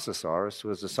called a Mosasaurus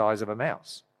was the size of a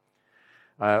mouse.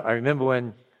 I remember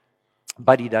when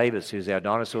Buddy Davis, who's our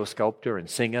dinosaur sculptor and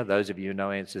singer, those of you who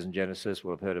know Answers in Genesis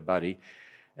will have heard of Buddy,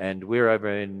 and we're over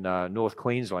in North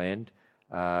Queensland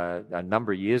a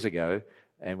number of years ago,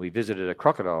 and we visited a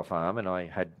crocodile farm, and I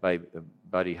had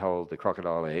Buddy hold the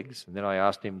crocodile eggs, and then I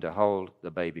asked him to hold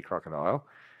the baby crocodile,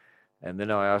 and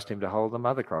then I asked him to hold the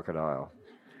mother crocodile.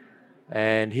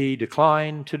 And he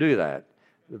declined to do that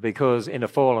because in a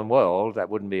fallen world, that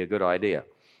wouldn't be a good idea.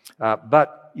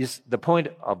 But the point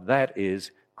of that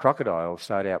is crocodiles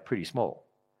start out pretty small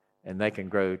and they can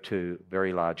grow to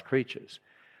very large creatures.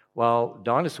 While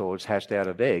dinosaurs hatched out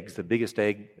of eggs, the biggest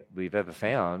egg we've ever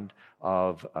found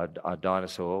of a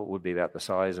dinosaur would be about the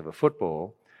size of a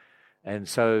football. And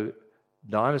so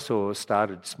dinosaurs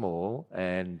started small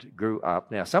and grew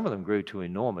up. Now, some of them grew to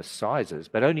enormous sizes,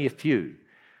 but only a few.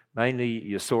 Mainly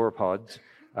your sauropods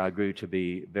grew to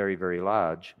be very, very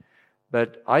large.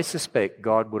 But I suspect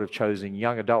God would have chosen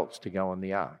young adults to go on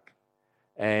the ark.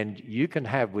 And you can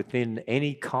have within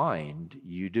any kind,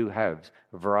 you do have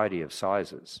a variety of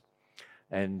sizes.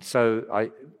 And so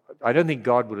I don't think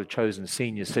God would have chosen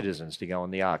senior citizens to go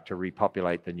on the ark to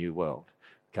repopulate the new world.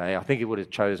 Okay, I think he would have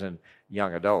chosen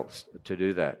young adults to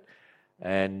do that.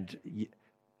 And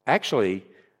actually,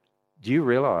 do you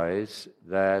realize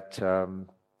that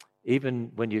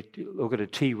even when you look at a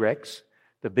T-Rex,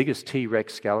 the biggest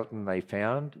T-Rex skeleton they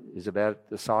found is about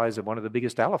the size of one of the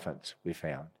biggest elephants we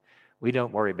found. We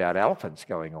don't worry about elephants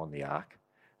going on the ark,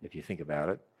 if you think about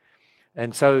it.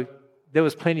 And so there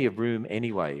was plenty of room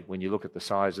anyway when you look at the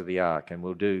size of the ark, and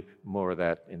we'll do more of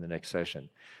that in the next session.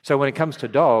 So when it comes to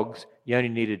dogs, you only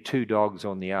needed 2 dogs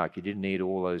on the ark. You didn't need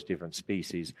all those different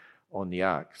species on the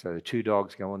ark. So the 2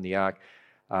 dogs go on the ark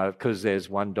because there's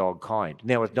one dog kind.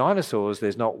 Now with dinosaurs,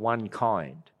 there's not one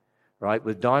kind, right?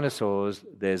 With dinosaurs,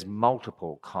 there's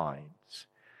multiple kinds.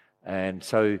 And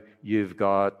so you've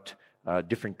got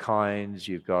different kinds.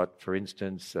 You've got, for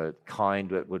instance, a kind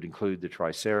that would include the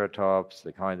Triceratops,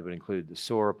 the kind that would include the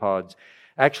sauropods.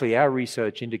 Actually, our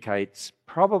research indicates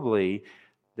probably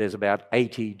there's about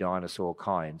 80 dinosaur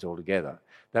kinds altogether.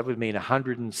 That would mean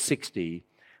 160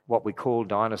 what we call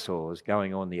dinosaurs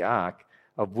going on the ark,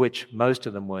 of which most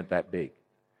of them weren't that big.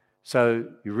 So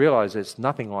you realize it's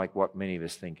nothing like what many of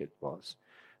us think it was.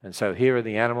 And so here are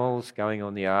the animals going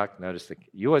on the ark.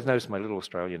 You always notice my little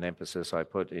Australian emphasis I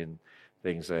put in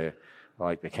things there,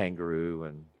 like the kangaroo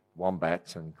and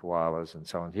wombats and koalas and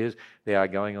so on. They are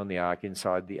going on the ark,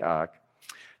 inside the ark.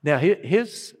 Now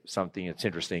here's something that's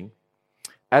interesting.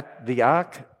 At the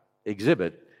ark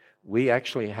exhibit, we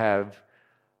actually have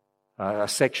a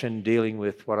section dealing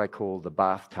with what I call the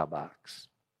bathtub arks.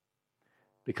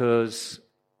 Because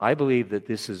I believe that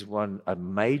this is a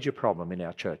major problem in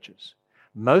our churches.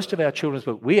 Most of our children's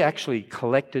books, we actually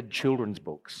collected children's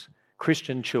books,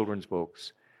 Christian children's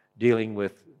books, dealing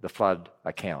with the flood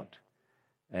account.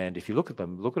 And if you look at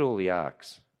them, look at all the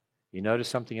arks. You notice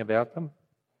something about them?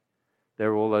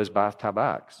 There are all those bathtub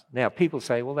arks. Now, people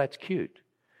say, well, that's cute.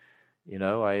 You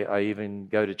know, I even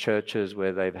go to churches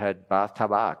where they've had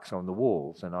bathtub arks on the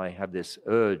walls, and I have this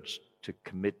urge to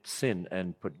commit sin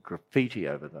and put graffiti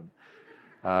over them.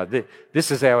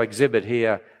 This is our exhibit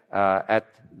here at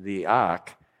the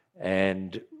ark,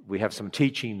 and we have some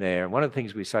teaching there. And one of the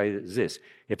things we say is this: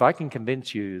 if I can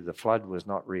convince you the flood was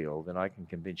not real, then I can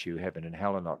convince you heaven and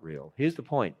hell are not real. Here's the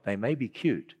point: they may be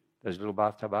cute, those little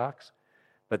bathtub arks,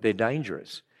 but they're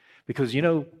dangerous. Because, you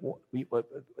know,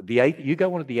 you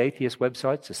go on to the atheist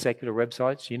websites, the secular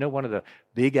websites, you know one of the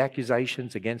big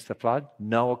accusations against the flood?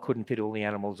 Noah couldn't fit all the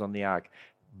animals on the ark.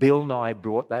 Bill Nye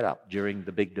brought that up during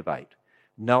the big debate.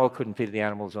 Noah couldn't fit the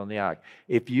animals on the ark.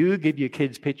 If you give your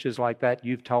kids pictures like that,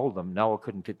 you've told them Noah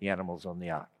couldn't fit the animals on the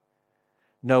ark.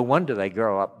 No wonder they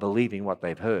grow up believing what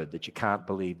they've heard, that you can't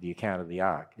believe the account of the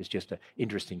ark. It's just an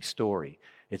interesting story.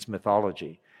 It's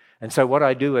mythology. And so what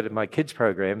I do at my kids'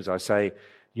 programs, I say,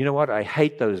 you know what? I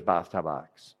hate those bathtub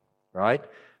arks, right?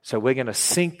 So we're going to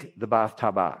sink the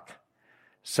bathtub ark.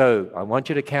 So I want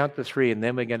you to count to 3, and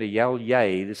then we're going to yell,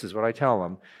 yay. This is what I tell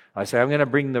them. I say, I'm going to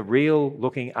bring the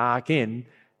real-looking ark in,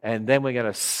 and then we're going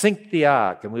to sink the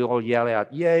ark, and we all yell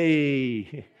out,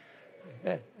 yay.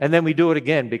 And then we do it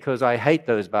again because I hate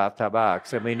those bathtub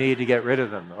arks, and we need to get rid of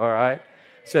them, all right?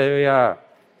 So we are.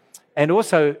 And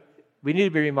also, we need to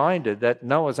be reminded that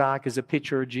Noah's ark is a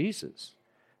picture of Jesus.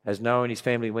 As Noah and his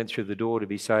family went through the door to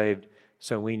be saved,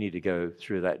 so we need to go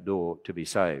through that door to be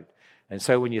saved. And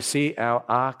so when you see our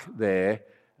ark there,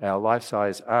 our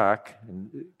life-size ark, and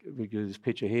we do this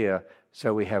picture here,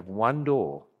 so we have one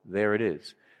door, there it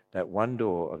is, that one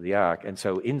door of the ark. And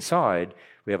so inside,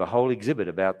 we have a whole exhibit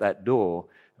about that door,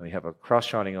 and we have a cross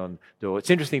shining on the door.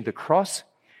 It's interesting, the cross,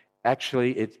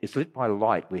 actually, it's lit by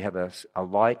light. We have a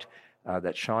light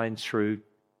that shines through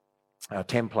our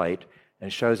template,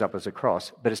 and shows up as a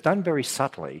cross, but it's done very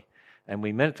subtly, and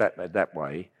we meant that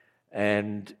way,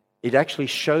 and it actually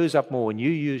shows up more when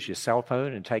you use your cell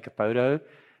phone and take a photo.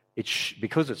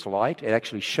 Because it's light, it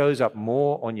actually shows up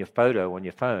more on your photo on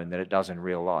your phone than it does in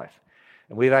real life.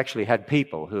 And we've actually had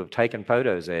people who have taken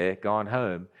photos there, gone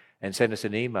home, and sent us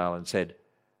an email and said,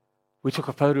 we took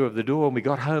a photo of the door and we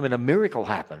got home and a miracle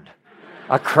happened.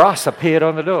 A cross appeared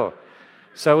on the door.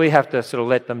 So we have to sort of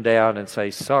let them down and say,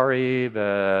 sorry,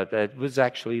 but it was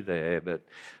actually there.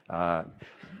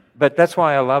 But that's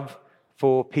why I love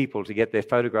for people to get their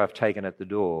photograph taken at the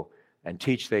door and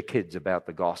teach their kids about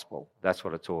the gospel. That's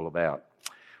what it's all about.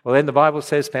 Well, then the Bible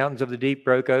says fountains of the deep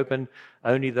broke open.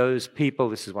 Only those people,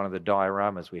 this is one of the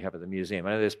dioramas we have at the museum,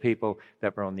 only those people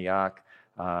that were on the ark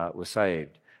were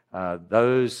saved.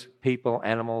 Those people,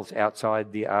 animals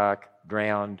outside the ark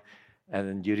drowned,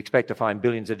 and you'd expect to find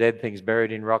billions of dead things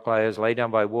buried in rock layers, laid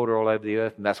down by water all over the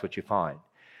earth, and that's what you find.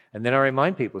 And then I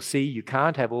remind people, see, you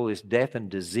can't have all this death and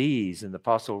disease in the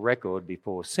fossil record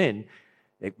before sin.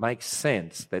 It makes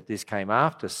sense that this came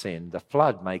after sin. The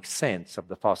flood makes sense of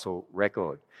the fossil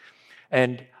record.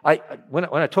 And when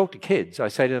I talk to kids, I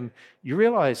say to them, you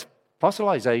realize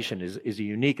fossilization is a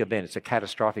unique event. It's a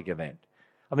catastrophic event.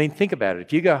 I mean, think about it.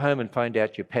 If you go home and find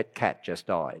out your pet cat just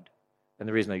died, and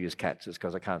the reason I use cats is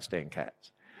because I can't stand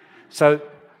cats. So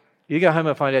you go home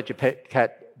and find out your pet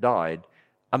cat died.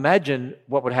 Imagine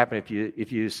what would happen if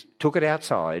you took it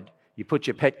outside, you put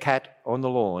your pet cat on the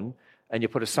lawn, and you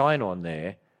put a sign on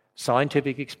there,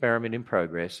 scientific experiment in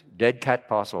progress, dead cat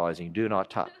fossilizing, do not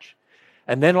touch.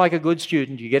 And then, like a good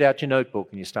student, you get out your notebook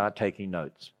and you start taking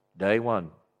notes. Day 1,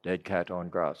 dead cat on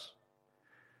grass.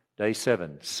 Day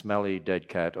 7, smelly dead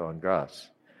cat on grass.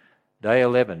 Day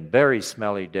 11, very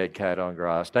smelly dead cat on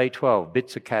grass. Day 12,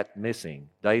 bits of cat missing.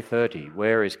 Day 30,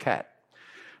 where is cat?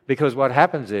 Because what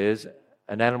happens is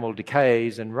an animal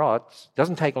decays and rots.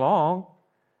 Doesn't take long,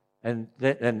 and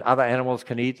other animals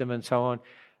can eat them and so on.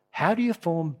 How do you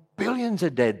form billions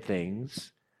of dead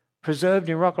things preserved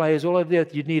in rock layers all over the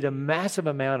earth? You'd need a massive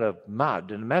amount of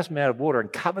mud and a massive amount of water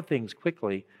and cover things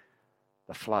quickly.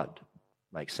 The flood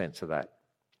makes sense of that.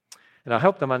 And I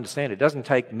help them understand it doesn't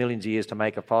take millions of years to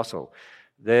make a fossil.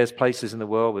 There's places in the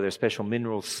world where there's special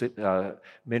mineral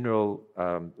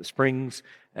springs,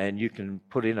 and you can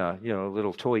put in a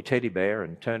little toy teddy bear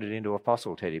and turn it into a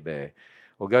fossil teddy bear.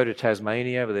 Or go to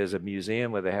Tasmania, where there's a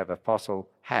museum where they have a fossil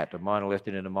hat. A miner left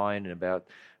it in a mine in about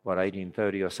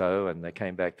 1830 or so, and they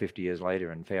came back 50 years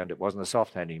later and found it wasn't a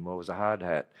soft hat anymore, it was a hard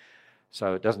hat.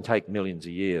 So it doesn't take millions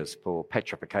of years for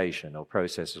petrification or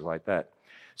processes like that.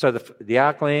 So the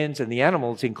ark lands, and the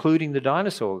animals, including the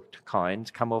dinosaur kinds,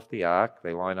 come off the ark.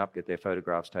 They line up, get their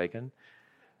photographs taken.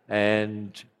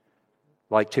 And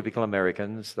like typical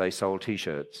Americans, they sold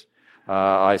T-shirts.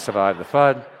 I survived the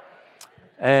flood.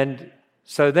 And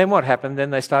so then what happened?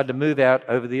 Then they started to move out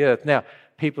over the earth. Now,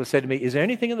 people have said to me, is there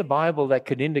anything in the Bible that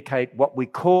could indicate what we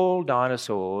call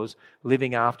dinosaurs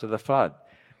living after the flood?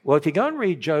 Well, if you go and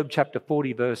read Job chapter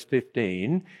 40, verse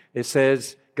 15, it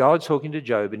says, God's talking to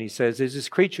Job, and he says, there's this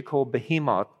creature called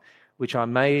Behemoth, which I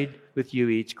made with you,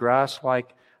 eats grass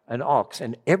like an ox.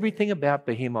 And everything about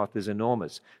Behemoth is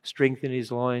enormous. Strength in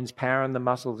his loins, power in the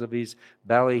muscles of his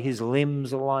belly. His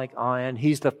limbs are like iron.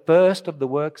 He's the first of the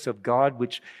works of God,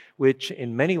 which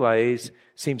in many ways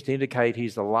seems to indicate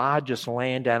he's the largest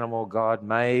land animal God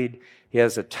made. He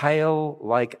has a tail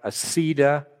like a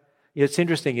cedar. It's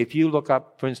interesting, if you look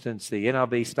up, for instance, the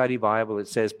NIV Study Bible, it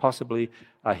says possibly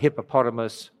a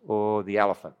hippopotamus or the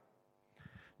elephant.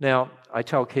 Now, I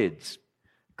tell kids,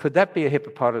 could that be a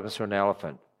hippopotamus or an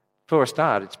elephant? For a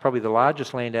start, it's probably the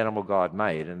largest land animal God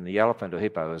made, and the elephant or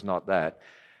hippo is not that.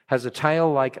 Has a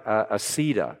tail like a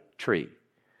cedar tree.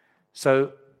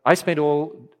 So I spent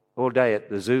all day at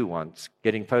the zoo once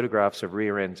getting photographs of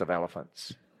rear ends of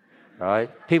elephants.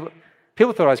 Right?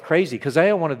 People thought I was crazy because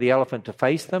they all wanted the elephant to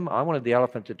face them. I wanted the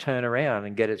elephant to turn around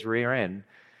and get its rear end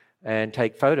and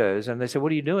take photos. And they said,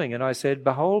 what are you doing? And I said,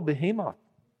 behold, Behemoth.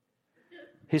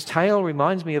 His tail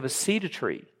reminds me of a cedar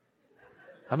tree.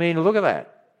 I mean, look at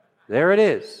that. There it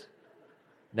is.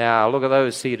 Now, look at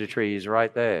those cedar trees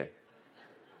right there.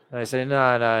 And they said,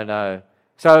 no.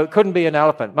 So it couldn't be an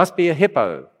elephant. Must be a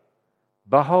hippo.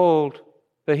 Behold,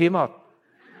 Behemoth.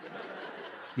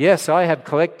 Yes, I have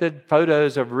collected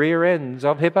photos of rear ends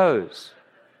of hippos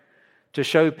to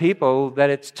show people that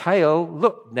its tail,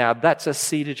 look, now that's a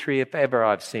cedar tree if ever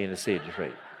I've seen a cedar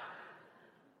tree.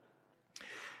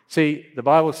 See, the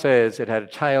Bible says it had a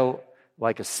tail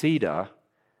like a cedar,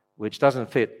 which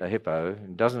doesn't fit a hippo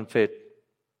and doesn't fit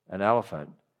an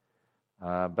elephant.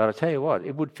 But I tell you what,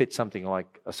 it would fit something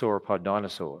like a sauropod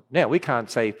dinosaur. Now, we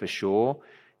can't say for sure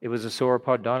it was a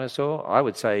sauropod dinosaur. I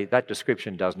would say that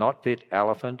description does not fit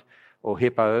elephant or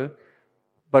hippo.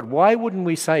 But why wouldn't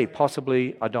we say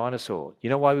possibly a dinosaur?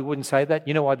 You know why we wouldn't say that?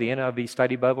 You know why the NIV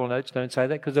Study Bible notes don't say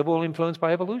that? Because they're all influenced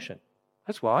by evolution.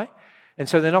 That's why. And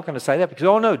so they're not going to say that because,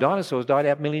 oh no, dinosaurs died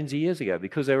out millions of years ago,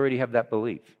 because they already have that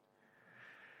belief.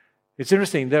 It's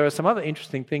interesting, there are some other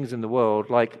interesting things in the world,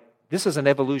 like this is an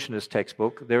evolutionist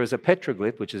textbook. There is a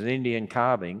petroglyph, which is an Indian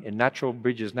carving, in Natural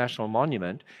Bridges National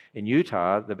Monument in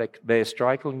Utah that bears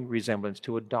striking resemblance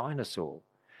to a dinosaur.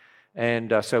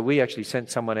 And so we actually sent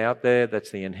someone out there.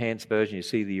 That's the enhanced version. You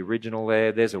see the original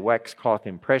there. There's a wax cloth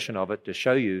impression of it to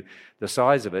show you the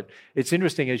size of it. It's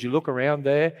interesting, as you look around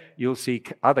there, you'll see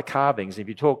other carvings. If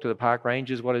you talk to the park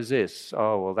rangers, what is this?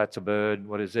 Oh, well, that's a bird.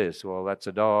 What is this? Well, that's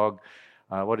a dog.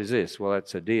 What is this? Well,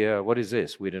 that's a deer. What is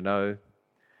this? We don't know.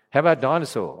 How about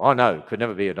dinosaur? Oh, no, could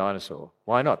never be a dinosaur.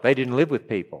 Why not? They didn't live with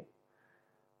people.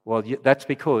 Well, that's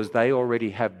because they already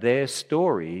have their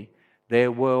story, their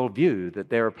worldview that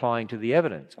they're applying to the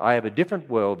evidence. I have a different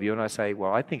worldview, and I say,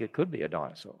 well, I think it could be a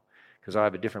dinosaur because I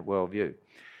have a different worldview.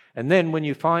 And then when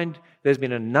you find there's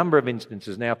been a number of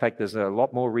instances now, in fact, there's a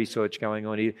lot more research going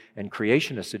on here, and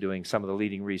creationists are doing some of the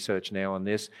leading research now on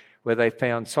this, where they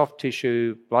found soft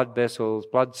tissue, blood vessels,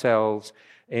 blood cells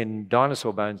in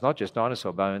dinosaur bones, not just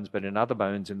dinosaur bones, but in other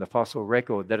bones in the fossil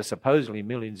record that are supposedly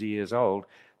millions of years old.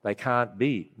 They can't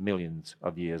be millions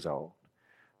of years old.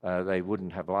 They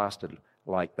wouldn't have lasted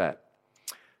like that.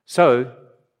 So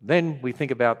then we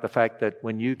think about the fact that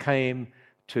when you came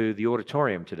to the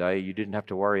auditorium today, you didn't have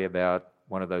to worry about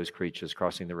one of those creatures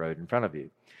crossing the road in front of you.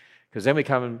 Because then we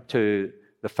come to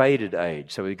the faded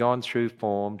age. So we've gone through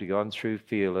formed, we've gone through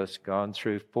fearless, gone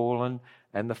through fallen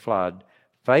and the flood,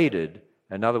 faded.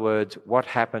 In other words, what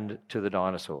happened to the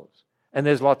dinosaurs? And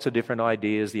there's lots of different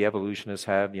ideas the evolutionists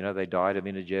have. You know, they died of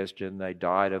indigestion, they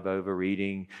died of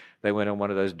overeating, they went on one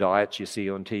of those diets you see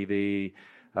on TV,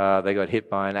 they got hit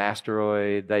by an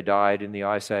asteroid, they died in the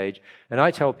Ice Age. And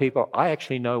I tell people, I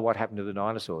actually know what happened to the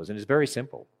dinosaurs, and it's very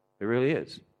simple. It really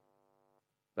is.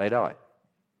 They died.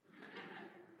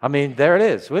 I mean, there it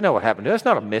is. We know what happened to it. It's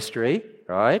not a mystery,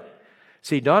 right?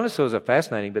 See, dinosaurs are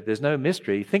fascinating, but there's no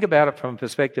mystery. Think about it from a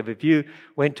perspective. If you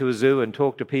went to a zoo and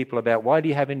talked to people about why do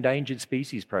you have endangered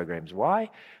species programs? Why?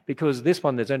 Because this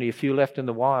one, there's only a few left in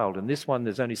the wild, and this one,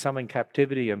 there's only some in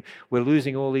captivity, and we're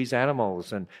losing all these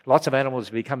animals, and lots of animals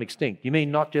have become extinct. You mean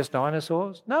not just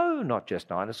dinosaurs? No, not just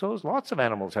dinosaurs. Lots of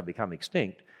animals have become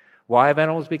extinct. Why have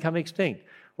animals become extinct?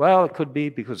 Well, it could be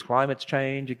because climates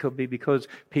change. It could be because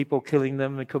people killing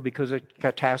them. It could be because of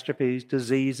catastrophes,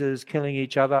 diseases, killing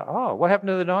each other. Oh, what happened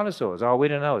to the dinosaurs? Oh, we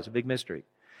don't know. It's a big mystery.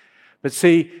 But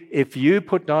see, if you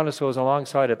put dinosaurs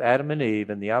alongside of Adam and Eve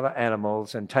and the other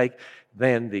animals and take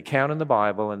then the account in the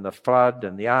Bible and the flood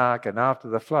and the ark and after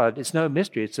the flood, it's no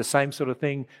mystery. It's the same sort of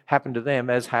thing happened to them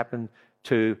as happened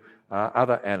to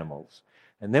other animals.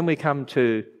 And then we come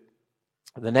to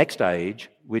the next age,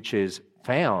 which is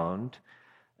found.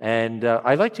 And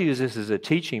I like to use this as a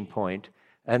teaching point,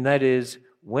 and that is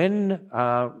when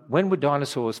were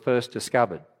dinosaurs first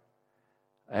discovered?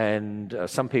 And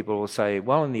some people will say,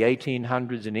 well, in the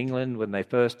 1800s in England, when they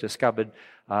first discovered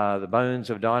the bones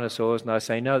of dinosaurs, and I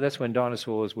say, no, that's when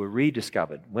dinosaurs were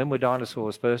rediscovered. When were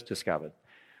dinosaurs first discovered?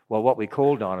 Well, what we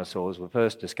call dinosaurs were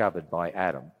first discovered by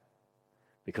Adam,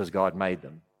 because God made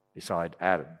them beside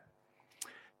Adam.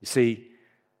 You see,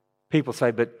 people say,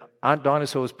 but aren't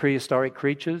dinosaurs prehistoric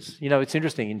creatures? You know, it's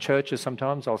interesting. In churches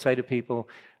sometimes I'll say to people,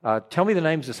 tell me the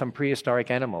names of some prehistoric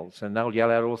animals, and they'll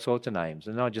yell out all sorts of names,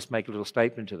 and I'll just make a little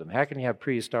statement to them. How can you have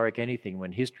prehistoric anything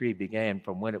when history began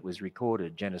from when it was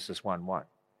recorded, Genesis 1:1?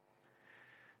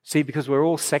 See, because we're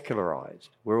all secularized.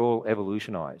 We're all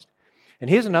evolutionized.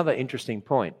 And here's another interesting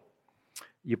point.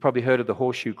 You've probably heard of the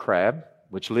horseshoe crab,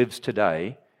 which lives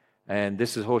today. And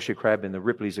this is horseshoe crab in the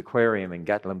Ripley's Aquarium in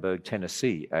Gatlinburg,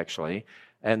 Tennessee, actually.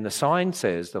 And the sign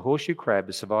says the horseshoe crab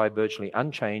has survived virtually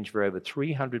unchanged for over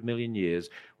 300 million years.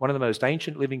 One of the most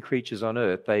ancient living creatures on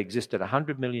Earth. They existed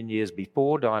 100 million years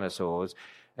before dinosaurs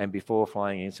and before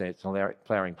flying insects and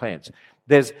flowering plants.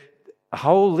 There's a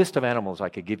whole list of animals I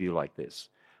could give you like this.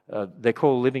 They're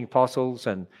called living fossils,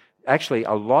 and actually,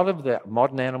 a lot of the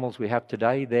modern animals we have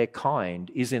today, their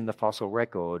kind is in the fossil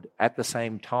record at the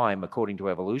same time, according to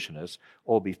evolutionists,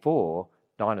 or before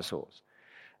dinosaurs.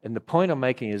 And the point I'm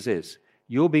making is this.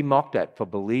 You'll be mocked at for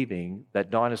believing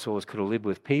that dinosaurs could have lived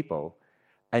with people,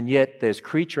 and yet there's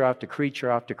creature after creature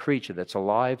after creature that's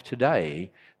alive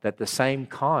today that the same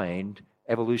kind,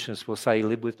 evolutionists will say,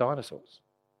 lived with dinosaurs.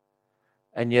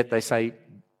 And yet they say,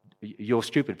 you're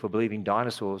stupid for believing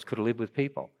dinosaurs could have lived with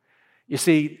people. You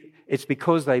see, it's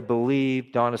because they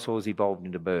believe dinosaurs evolved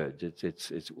into birds.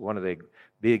 It's one of their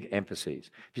big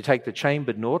emphases. If you take the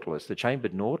chambered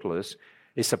nautilus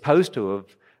is supposed to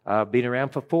have been around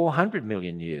for 400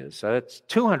 million years. So it's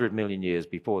 200 million years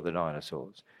before the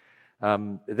dinosaurs.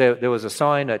 There was a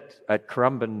sign at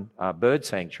Currumbin Bird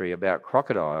Sanctuary about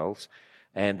crocodiles,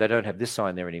 and they don't have this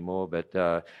sign there anymore, but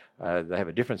they have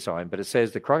a different sign. But it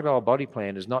says the crocodile body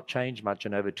plan has not changed much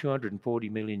in over 240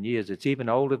 million years. It's even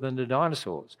older than the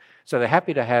dinosaurs. So they're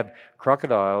happy to have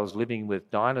crocodiles living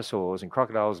with dinosaurs, and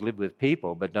crocodiles live with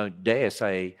people, but don't dare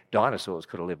say dinosaurs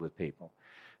could have lived with people.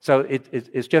 So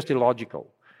it's just illogical.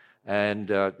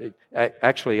 And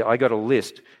actually, I got a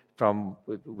list from,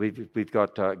 we've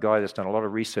got a guy that's done a lot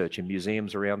of research in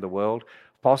museums around the world,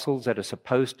 fossils that are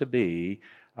supposed to be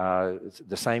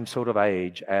the same sort of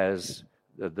age as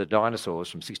the dinosaurs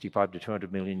from 65 to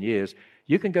 200 million years.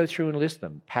 You can go through and list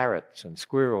them, parrots and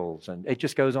squirrels, and it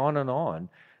just goes on and on.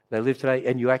 They live today,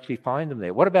 and you actually find them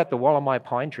there. What about the Wallamai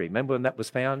pine tree? Remember when that was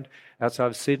found outside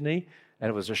of Sydney? And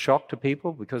it was a shock to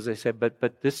people because they said,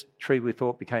 but this tree we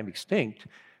thought became extinct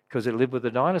because it lived with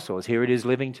the dinosaurs. Here it is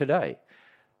living today.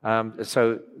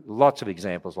 So lots of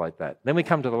examples like that. Then we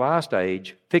come to the last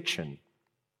age, fiction.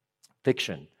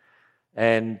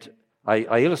 And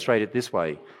I illustrate it this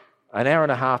way. An hour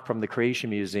and a half from the Creation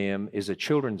Museum is a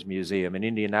children's museum in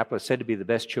Indianapolis, said to be the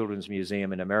best children's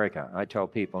museum in America. I tell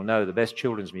people, no, the best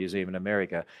children's museum in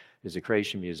America is the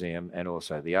Creation Museum and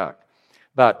also the Ark.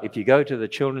 But if you go to the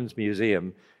Children's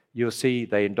Museum, you'll see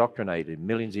they indoctrinated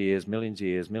millions of years, millions of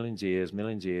years, millions of years,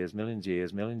 millions of years, millions of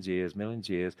years, millions of years, millions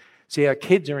of years. See, our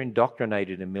kids are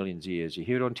indoctrinated in millions of years. You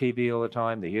hear it on TV all the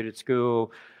time. They hear it at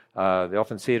school. They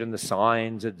often see it in the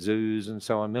signs at zoos and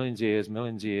so on. Millions of years,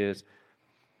 millions of years.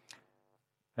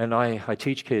 And I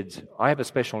teach kids, I have a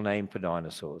special name for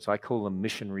dinosaurs. I call them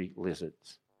missionary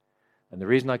lizards. And the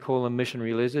reason I call them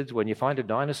missionary lizards, when you find a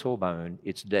dinosaur bone,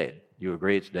 it's dead. You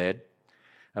agree it's dead?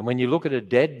 And when you look at a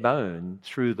dead bone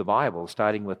through the Bible,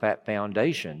 starting with that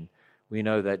foundation, we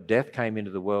know that death came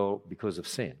into the world because of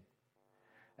sin.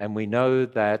 And we know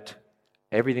that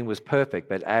everything was perfect,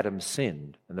 but Adam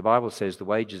sinned. And the Bible says the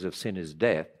wages of sin is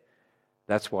death.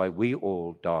 That's why we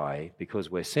all die, because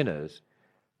we're sinners.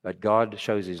 But God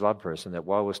shows his love for us, and that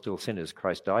while we're still sinners,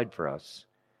 Christ died for us.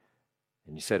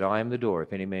 And he said, I am the door.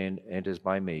 If any man enters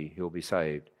by me, he'll be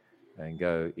saved and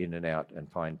go in and out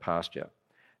and find pasture.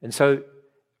 And so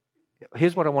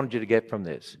here's what I wanted you to get from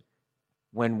this.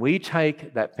 When we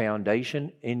take that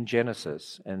foundation in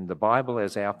Genesis and the Bible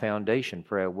as our foundation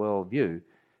for our worldview,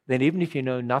 then even if you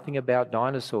know nothing about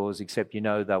dinosaurs except you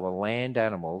know they were land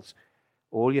animals,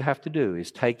 all you have to do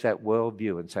is take that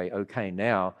worldview and say, okay,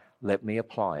 now let me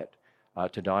apply it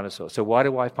to dinosaurs. So why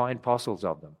do I find fossils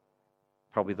of them?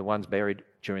 Probably the ones buried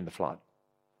during the flood.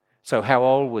 So how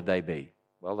old would they be?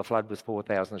 Well, the flood was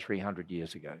 4,300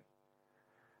 years ago.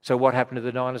 So what happened to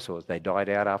the dinosaurs? They died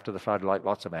out after the flood like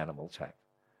lots of animals have.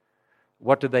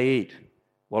 What did they eat?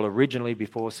 Well, originally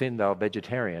before sin, they were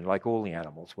vegetarian like all the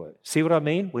animals were. See what I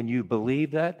mean? When you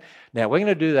believe that? Now, we're going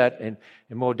to do that in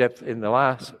more depth in the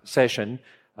last session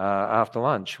after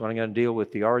lunch, when I'm going to deal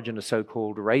with the origin of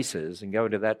so-called races and go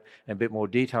into that in a bit more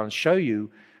detail and show you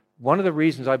one of the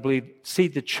reasons I believe, see,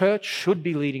 the church should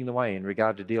be leading the way in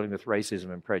regard to dealing with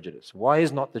racism and prejudice. Why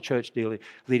is not the church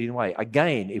leading the way?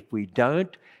 Again, if we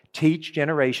don't teach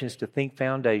generations to think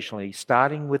foundationally,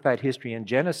 starting with that history in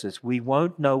Genesis, we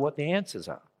won't know what the answers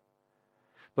are.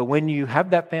 But when you have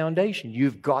that foundation,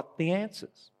 you've got the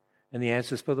answers, and the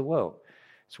answers for the world.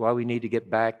 That's why we need to get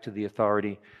back to the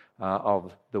authority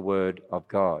of the Word of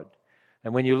God.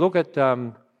 And when you look at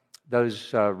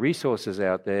those resources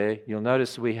out there, you'll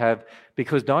notice we have,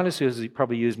 because dinosaurs are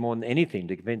probably used more than anything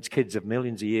to convince kids of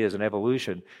millions of years and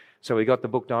evolution. So we got the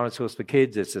book Dinosaurs for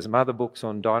Kids. There's some other books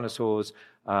on dinosaurs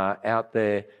out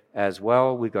there as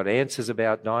well. We've got answers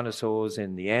about dinosaurs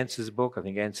in the Answers book. I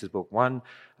think Answers book 1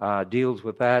 deals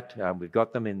with that. We've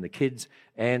got them in the kids'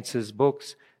 Answers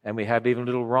books. And we have even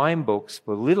little rhyme books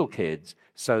for little kids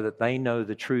so that they know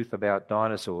the truth about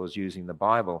dinosaurs using the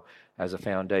Bible as a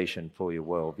foundation for your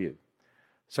worldview.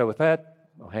 So with that,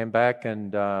 I'll hand back,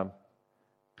 and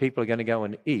people are going to go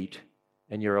and eat,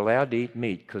 and you're allowed to eat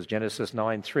meat because Genesis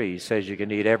 9:3 says you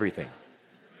can eat everything.